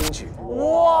光金曲。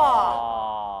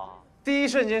哇！第一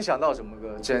瞬间想到什么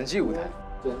歌？整季舞台。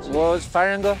我凡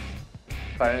人歌。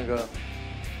凡人歌。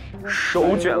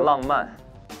手卷浪漫。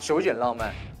手卷浪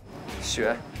漫。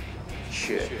雪。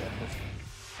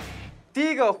第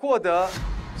一个获得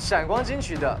闪光金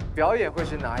曲的表演会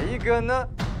是哪一个呢？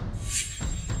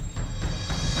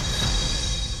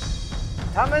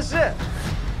他们是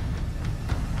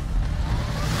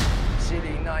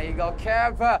709那一个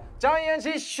Cap 张延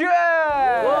琪雪。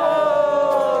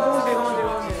恭喜恭喜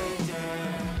恭喜！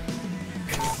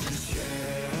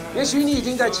也许你已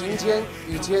经在晴天、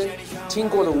雨天听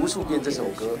过了无数遍这首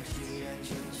歌，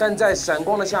但在闪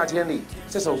光的夏天里，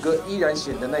这首歌依然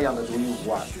显得那样的独一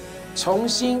无二。重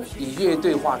新以乐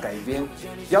队化改编，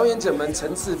表演者们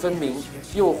层次分明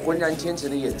又浑然天成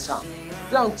的演唱，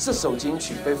让这首金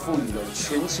曲被赋予了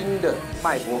全新的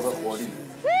脉搏和活力。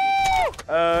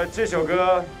这首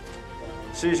歌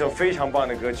是一首非常棒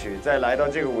的歌曲，在来到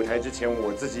这个舞台之前，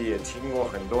我自己也听过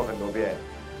很多遍，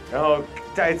然后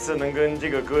再次能跟这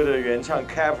个歌的原唱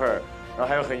Capper， 然后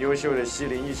还有很优秀的西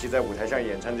林一起在舞台上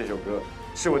演唱这首歌，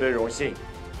是我的荣幸。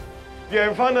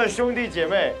远方的兄弟姐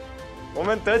妹，我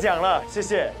们得奖了，谢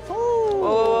谢。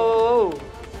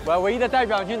我唯一的代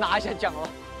表去拿一下奖了。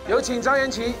有请张延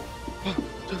琪。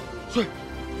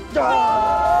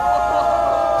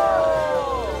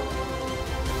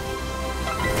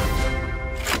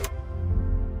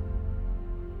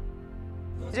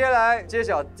接下来揭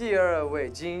晓第2位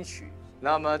金曲。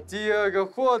那么第2个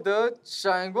获得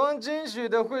闪光金曲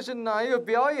的会是哪一个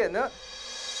表演呢？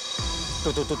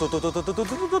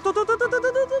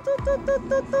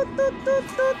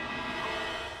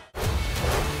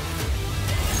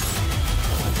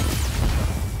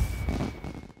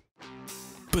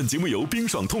本节目由冰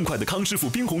爽痛快的康师傅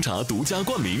冰红茶独家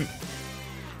冠名。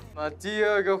那么第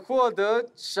2个获得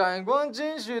闪光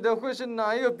金曲的会是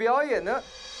哪一个表演呢？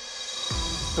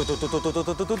小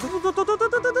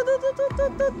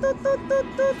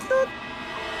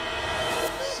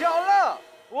乐，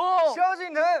萧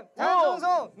敬腾，谭松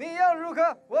松，你要如何，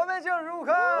我们就如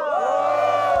何。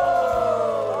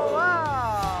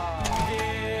哇！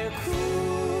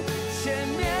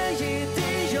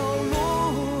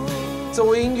作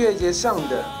为音乐节上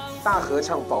的大合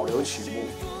唱保留曲目，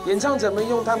演唱者们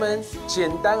用他们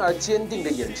简单而坚定的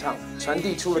演唱，传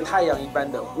递出了太阳一般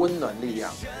的温暖力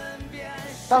量。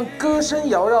当歌声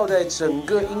缭绕在整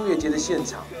个音乐节的现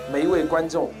场，每一位观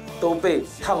众都被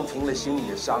烫平了心里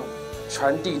的伤，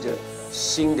传递着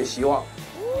新的希望。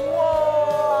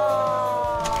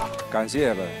感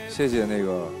谢了，谢谢那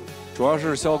个，主要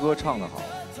是肖哥唱得好，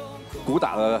鼓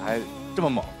打得还这么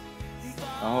猛，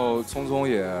然后聪聪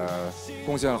也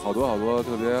贡献了好多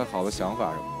特别好的想法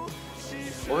什么的。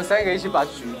我们3个一起把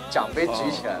奖杯举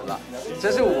起来了，这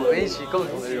是我们一起共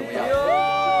同的荣耀。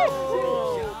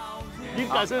你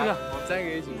感受一下，我们3个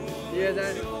一起，1、2、3，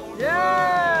耶！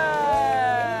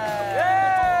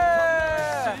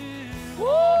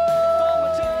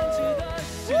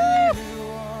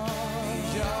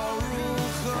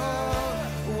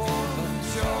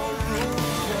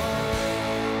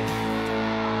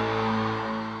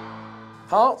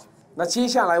好，那接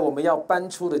下来我们要搬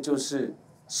出的就是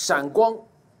闪光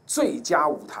最佳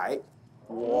舞台。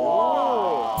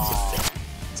哇！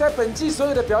在本季所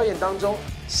有的表演当中，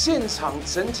现场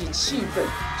整体气氛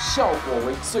效果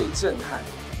为最震撼，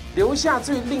留下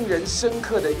最令人深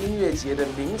刻的音乐节的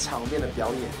名场面的表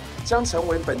演，将成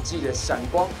为本季的闪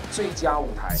光最佳舞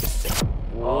台。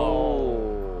哦，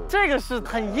这个是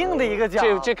很硬的一个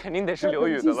奖，这肯定得是刘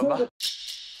宇的了吧？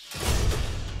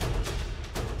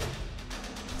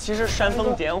其实煽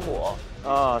风点火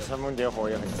啊，煽风点火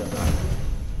也很震撼。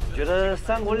觉得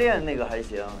三国恋那个还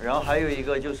行，然后还有一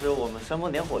个就是我们煽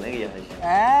风点火那个也还行。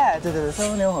哎，对，煽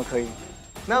风点火可以。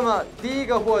那么第1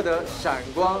个获得闪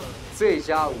光最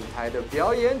佳舞台的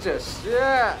表演者是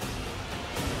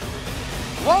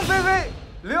王菲菲、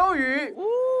刘宇。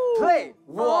Play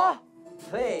我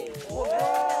Play 我。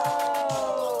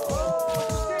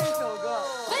这首歌。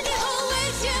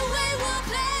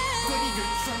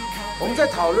我们在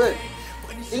讨论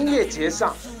音乐节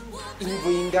上应不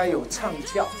应该有唱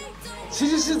跳，其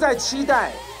实是在期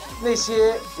待那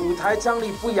些舞台张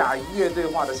力不亚于乐队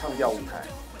化的唱跳舞台。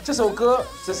这首歌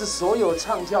则是所有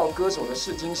唱跳歌手的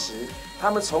试金石，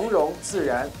他们从容自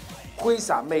然，挥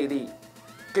洒魅力，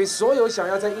给所有想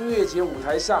要在音乐节舞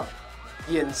台上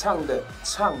演唱的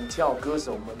唱跳歌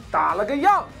手们打了个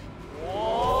样。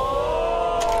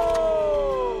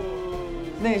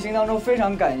内心当中非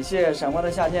常感谢闪光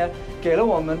的夏天给了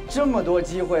我们这么多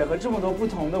机会和这么多不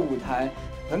同的舞台，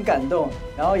很感动。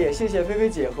然后也谢谢菲菲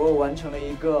姐和我完成了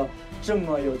一个这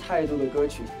么有态度的歌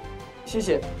曲，谢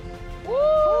谢。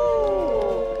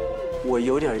我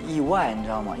有点意外，你知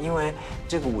道吗？因为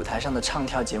这个舞台上的唱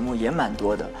跳节目也蛮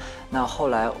多的。那后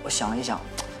来我想一想，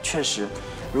确实，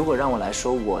如果让我来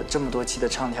说，我这么多期的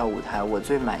唱跳舞台，我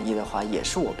最满意的话也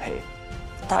是我陪。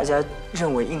大家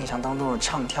认为印象当中的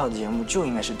唱跳节目就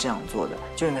应该是这样做的，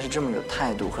就应该是这么有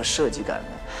态度和设计感的。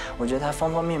我觉得它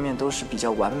方方面面都是比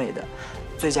较完美的。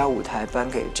最佳舞台颁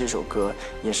给这首歌，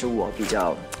也是我比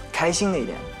较开心的一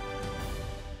点。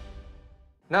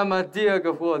那么第2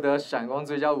个获得闪光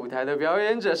最佳舞台的表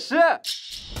演者是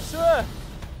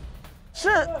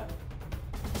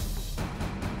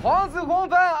黄子弘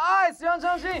凡、ICE杨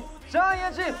长青、张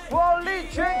延庆，火力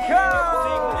全开。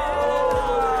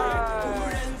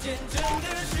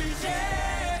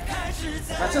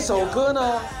那这首歌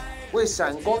呢，为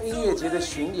闪光音乐节的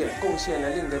巡演贡献了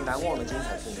令人难忘的精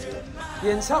彩瞬间。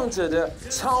演唱者的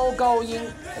超高音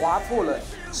划破了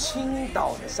青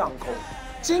岛的上空，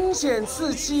惊险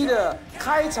刺激的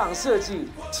开场设计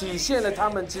体现了他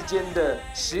们之间的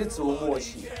十足默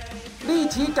契，立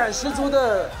体感十足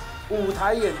的舞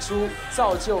台演出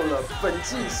造就了本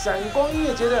季闪光音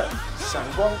乐节的闪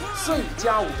光最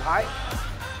佳舞台。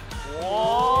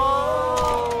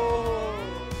哇！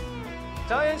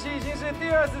张延琪已经是第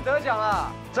2次得奖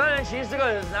了。张延琪是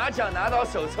个拿奖拿到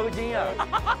手抽筋啊！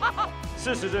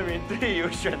事实证明队友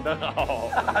选得好，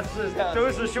是这样，都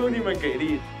是兄弟们给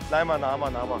力。来嘛，拿嘛，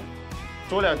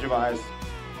说2句吧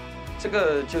，ICE。这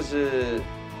个就是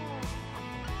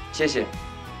谢谢。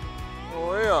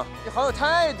哎呀，你好有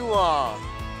态度啊！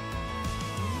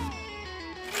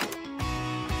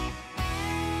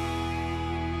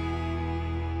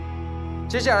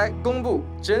接下来公布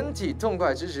整体痛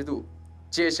快支持度，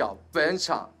揭晓本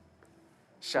场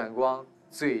闪光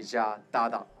最佳搭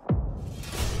档。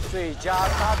最佳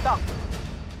搭档，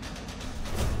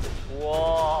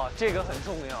哇，这个很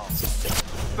重要。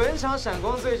本场闪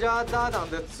光最佳搭档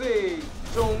的最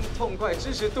终痛快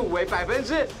支持度为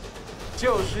91.05%。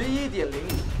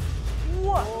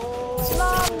哇，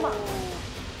那么，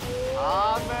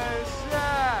他们是。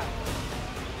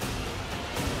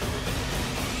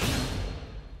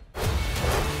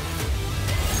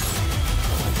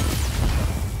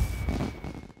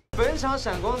本场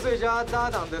闪光最佳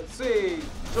搭档的最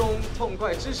终痛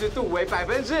快支持度为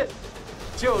91.05%。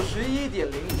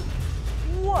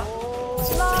哇，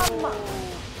那么，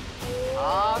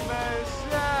他们是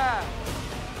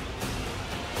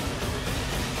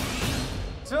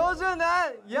周震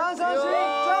南、杨长青、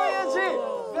张延庆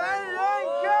3人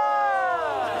歌。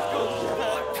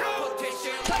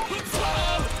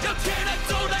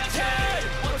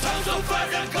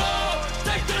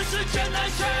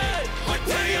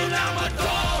没有那么多，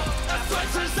那算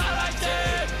是啥来着？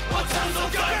我唱首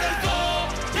个人歌，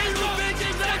一路并肩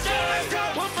在前，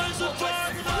我们是团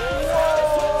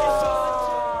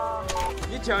队。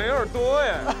你讲有点多耶。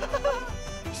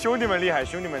兄弟们厉害，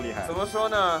兄弟们厉害。怎么说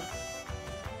呢？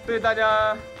对大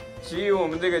家给予我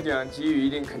们这个奖，给予一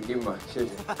定肯定吧，谢谢。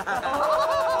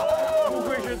不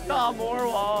愧是大摩尔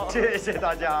王，谢谢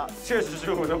大家，确实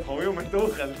是我的朋友们都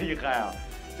很厉害啊，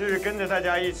就是跟着大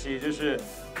家一起，就是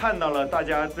看到了大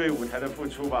家对舞台的付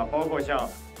出吧，包括像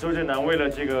周震南为了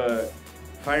这个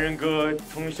凡人歌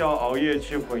通宵熬夜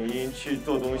去混音去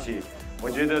做东西，我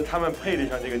觉得他们配得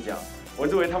上这个奖，我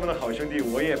作为他们的好兄弟，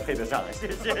我也配得上，谢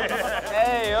谢。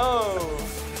哎呦。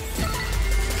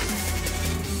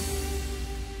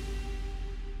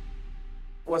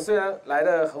我虽然来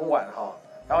得很晚哈，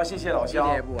然后谢谢老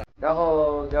肖，然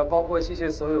后要包括谢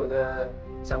谢所有的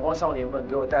闪光少年们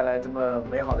给我带来这么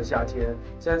美好的夏天。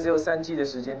虽然只有3季的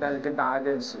时间，但是跟大家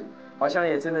认识，好像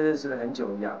也真的认识了很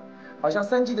久一样。好像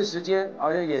3季的时间，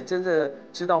好像也真的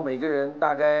知道每个人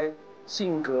大概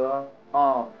性格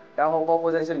啊，然后包括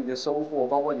在这里的收获，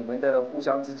包括你们的互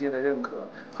相之间的认可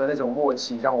和那种默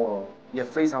契，让我也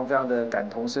非常非常的感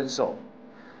同身受。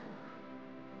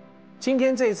今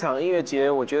天这场音乐节，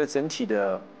我觉得整体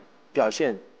的表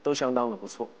现都相当的不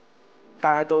错，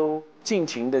大家都尽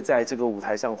情的在这个舞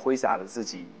台上挥洒了自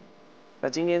己。那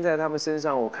今天在他们身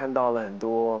上，我看到了很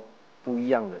多不一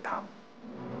样的他们。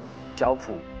小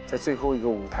普在最后一个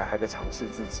舞台还在尝试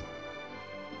自己，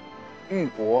玉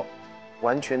博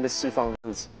完全的释放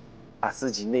自己，把自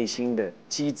己内心的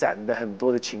积攒的很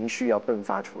多的情绪要迸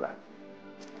发出来。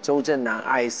周震南、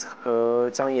ICE 和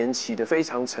张延齐的非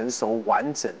常成熟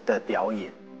完整的表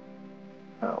演，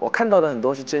我看到的很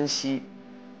多是珍惜，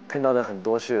看到的很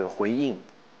多是回应，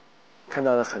看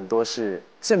到的很多是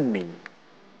证明，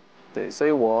对，所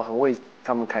以我很为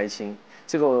他们开心。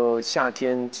这个夏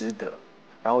天值得，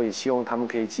然后也希望他们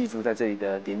可以记住在这里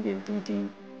的点点滴滴，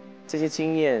这些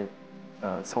经验，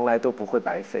从来都不会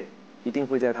白费，一定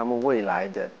会在他们未来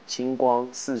的金光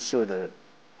四射的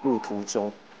路途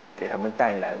中。给他们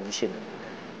带来无限的能量。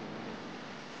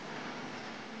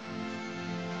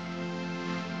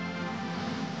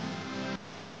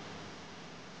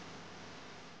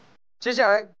接下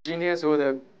来，今天所有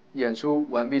的演出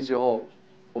完毕之后，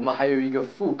我们还有一个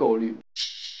复购率，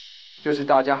就是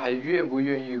大家还愿不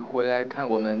愿意回来看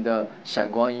我们的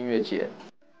闪光音乐节？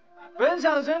本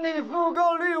场整体复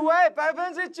购率为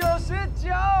99%。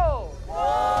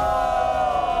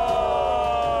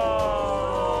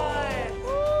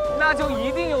那就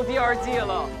一定有第2季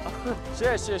了。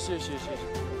是。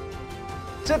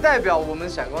这代表我们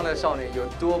闪光的少年有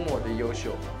多么的优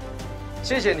秀。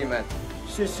谢谢你们，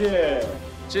谢谢。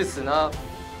至此呢，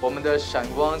我们的闪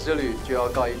光之旅就要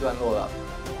告一段落了。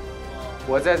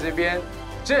我在这边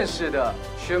正式的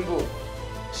宣布，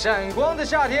闪光的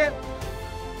夏天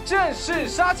正式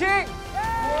杀青。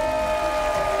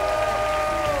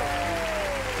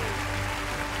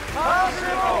唐师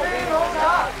傅冰红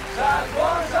茶，闪光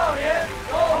少年，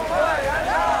痛快燃唱。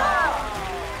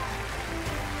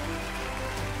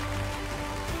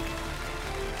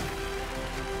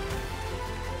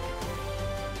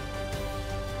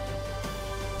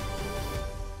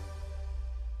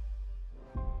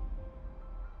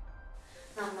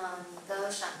那么你的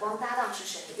闪光搭档是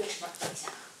谁？为什么分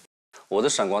享？我的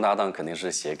闪光搭档肯定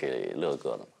是写给乐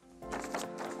哥的嘛，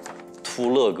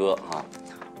秃乐哥啊。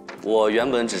我原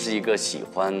本只是一个喜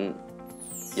欢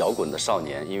摇滚的少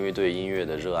年，因为对音乐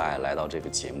的热爱来到这个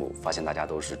节目，发现大家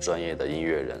都是专业的音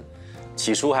乐人，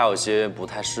起初还有些不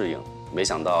太适应，没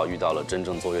想到遇到了真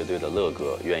正做乐队的乐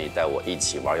哥，愿意带我一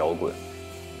起玩摇滚，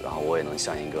然后我也能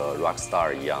像一个 rock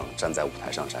star 一样站在舞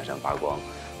台上闪闪发光。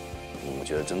我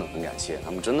觉得真的很感谢他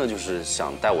们，真的就是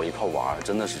想带我一块玩，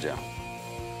真的是这样。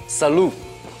Salute，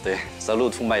 对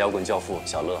 ，Salute to my 摇滚教父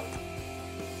小乐。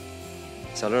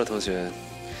小乐同学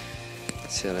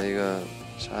写了一个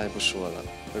啥也不说了，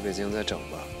回北京再整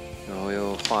吧，然后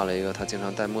又画了一个他经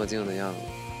常戴墨镜的样子。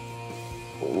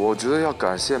我觉得要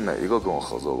感谢每一个跟我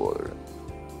合作过的人，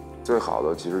最好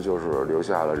的其实就是留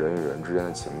下了人与人之间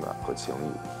的情感和情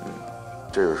谊。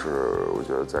这个是我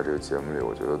觉得在这个节目里，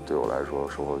我觉得对我来说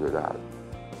收获最大的。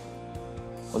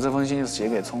我这封信是写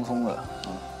给聪聪的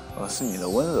是你的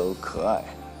温柔可爱、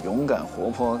勇敢活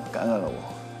泼感染了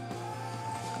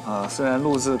我。虽然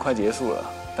录制快结束了，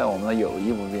但我们的友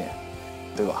谊不变，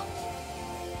对吧？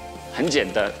很简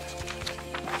单。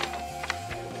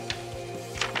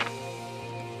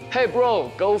Hey bro，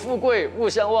 苟富贵勿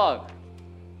相忘，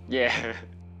耶。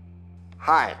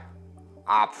嗨，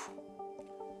阿普。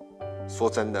说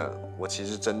真的，我其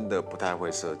实真的不太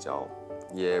会社交，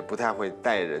也不太会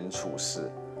待人处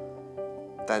事。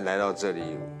但来到这里，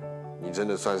你真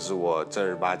的算是我正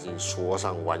儿八经说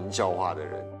上玩笑话的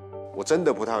人。我真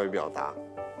的不太会表达，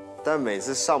但每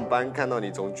次上班看到你，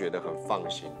总觉得很放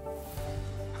心，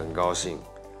很高兴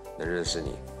能认识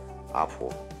你，阿婆。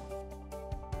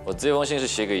我这封信是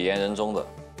写给严仁中的。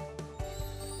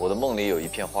我的梦里有一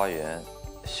片花园，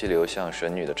溪流像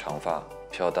神女的长发，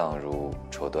飘荡如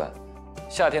绸缎。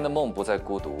夏天的梦不再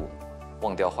孤独，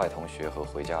忘掉坏同学和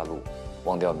回家路，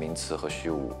忘掉名词和虚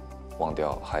无，忘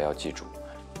掉还要记住，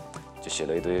就写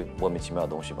了一堆莫名其妙的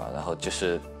东西吧。然后就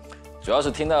是主要是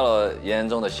听到了严仁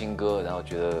中的新歌，然后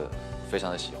觉得非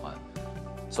常的喜欢，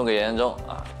送给严仁中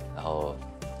啊，然后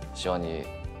希望你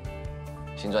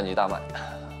新专辑大卖。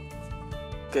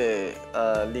给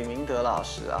李明德老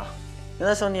师啊，袁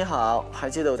大兄你好，还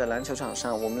记得我在篮球场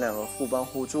上我们两个互帮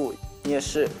互助，你也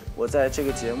是我在这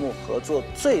个节目合作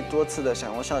最多次的闪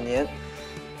光少年，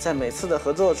在每次的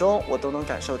合作中，我都能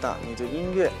感受到你对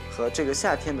音乐和这个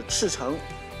夏天的赤诚。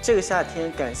这个夏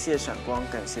天，感谢闪光，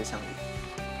感谢相遇。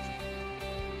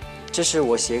这是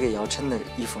我写给姚琛的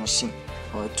一封信，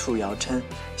我祝姚琛，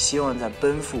希望在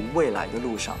奔赴未来的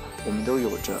路上，我们都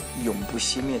有着永不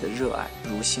熄灭的热爱，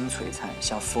如星璀璨，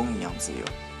像风一样自由。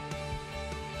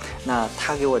那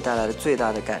他给我带来的最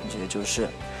大的感觉就是，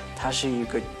他是一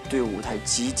个对舞台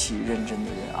极其认真的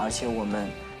人，而且我们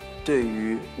对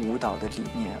于舞蹈的理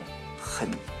念很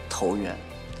投缘，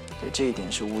对这一点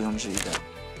是毋庸置疑的。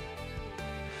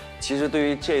其实对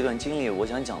于这一段经历，我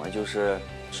想讲的就是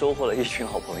收获了一群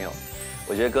好朋友。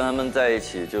我觉得跟他们在一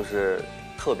起就是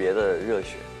特别的热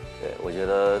血。对，我觉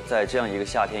得在这样一个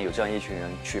夏天，有这样一群人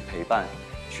去陪伴，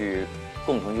去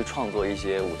共同去创作一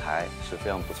些舞台，是非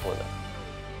常不错的。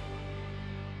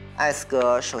艾斯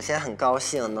哥，首先很高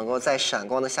兴能够在闪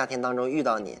光的夏天当中遇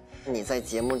到你。你在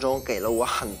节目中给了我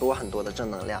很多的正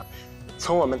能量，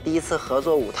从我们第一次合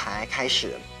作舞台开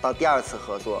始，到第二次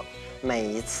合作，每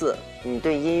一次你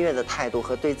对音乐的态度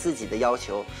和对自己的要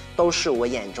求，都是我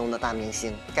眼中的大明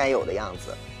星该有的样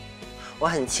子。我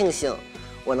很庆幸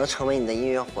我能成为你的音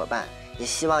乐伙伴，也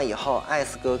希望以后艾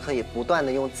斯哥可以不断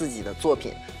地用自己的作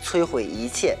品摧毁一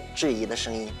切质疑的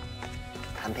声音。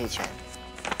韩佩泉，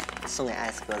送给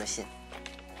艾斯哥的信。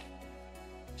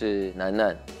是楠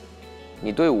楠，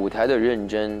你对舞台的认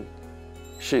真，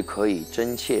是可以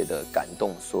真切地感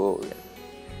动所有人。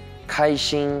开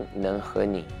心能和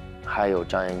你还有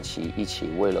张妍琪一起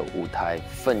为了舞台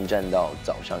奋战到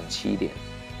早上7点，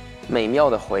美妙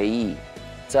的回忆，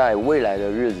在未来的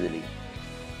日子里，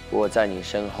我在你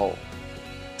身后。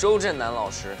周震南老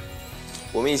师，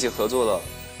我们一起合作了《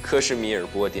科什米尔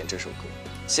波点》这首歌。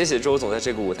谢谢周总在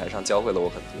这个舞台上教会了我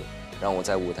很多，让我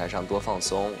在舞台上多放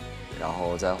松，然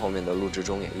后在后面的录制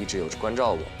中也一直有关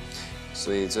照我。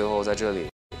所以最后在这里，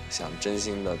想真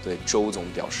心的对周总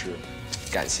表示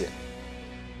感谢。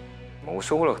我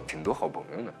收获了挺多好朋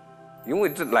友的，因为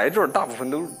来这儿大部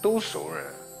分都熟人。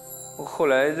我后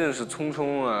来认识聪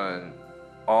聪啊、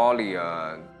奥利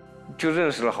啊，就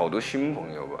认识了好多新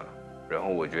朋友吧。然后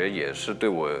我觉得也是对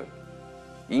我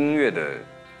音乐的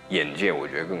眼界，我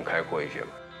觉得更开阔一些吧。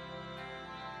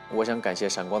我想感谢《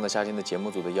闪光的夏天》的节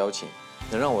目组的邀请，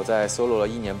能让我在 solo 了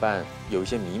1年半，有一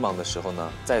些迷茫的时候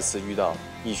呢，再次遇到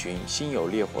一群心有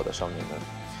烈火的少年们，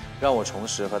让我重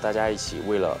拾和大家一起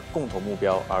为了共同目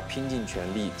标而拼尽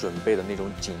全力准备的那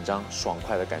种紧张爽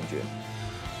快的感觉。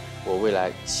我未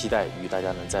来期待与大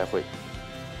家能再会。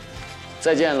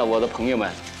再见了，我的朋友们，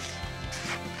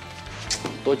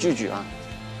多聚聚啊！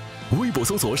微博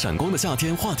搜索“闪光的夏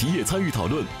天”话题页参与讨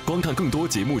论，观看更多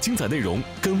节目精彩内容，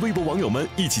跟微博网友们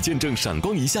一起见证闪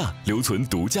光一下，留存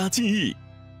独家记忆。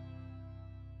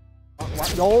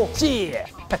有借，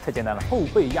太简单了，后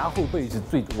背压后背是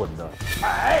最稳的。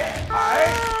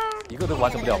一个都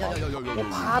完成不了吗？我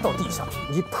趴到地上，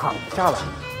你躺下来。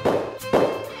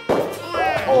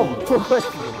哦，对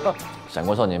了。闪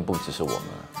光少年不只是我们，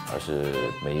而是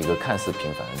每一个看似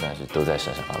平凡，但是都在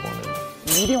闪闪发光的人。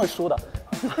你一定会输的。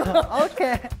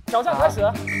OK， 挑战开始。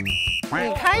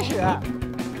你开始。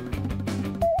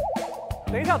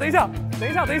等一下，等一下，等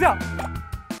一下，等一下。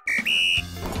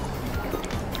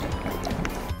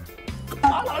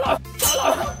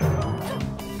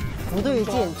不对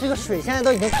劲，这个水现在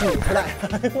都已经鼓出来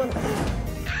了。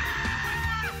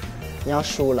你要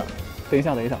输了。等一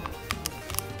下，等一下。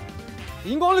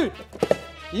荧光绿，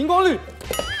荧光绿。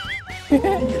不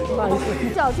好意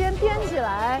思，脚尖踮起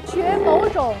来，学某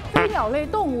种飞鸟类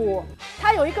动物。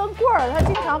它有一根棍儿，它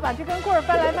经常把这根棍儿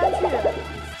翻来翻去。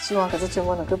希望这次节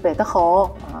目能够摆得好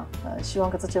啊！希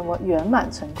望这次节目圆满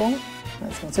成功。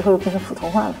怎么最后又变成普通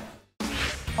话了？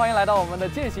欢迎来到我们的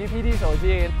见习 PT 手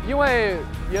机，因为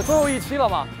也最后一期了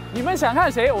嘛，你们想看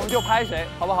谁我们就拍谁，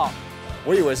好不好？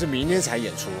我以为是明天才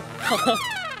演出，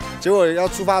结果要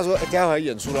出发说，待会儿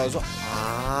演出了，说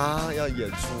啊要演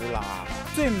出啦。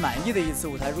最满意的一次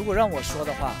舞台，如果让我说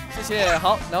的话，谢谢。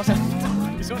好，然后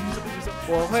你说，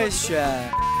我会选。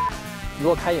如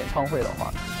果开演唱会的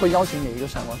话，会邀请哪一个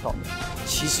闪光少年？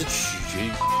其实取决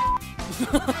于。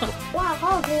哇，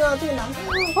好好听啊！这个男朋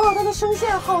友，哦，他的声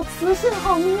线好磁性，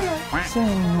好虐。现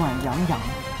在暖洋洋，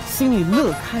心里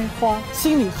乐开花，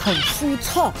心里很舒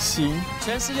畅。行，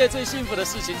全世界最幸福的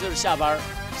事情就是下班，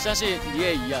相信你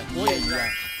也一样，我也一样。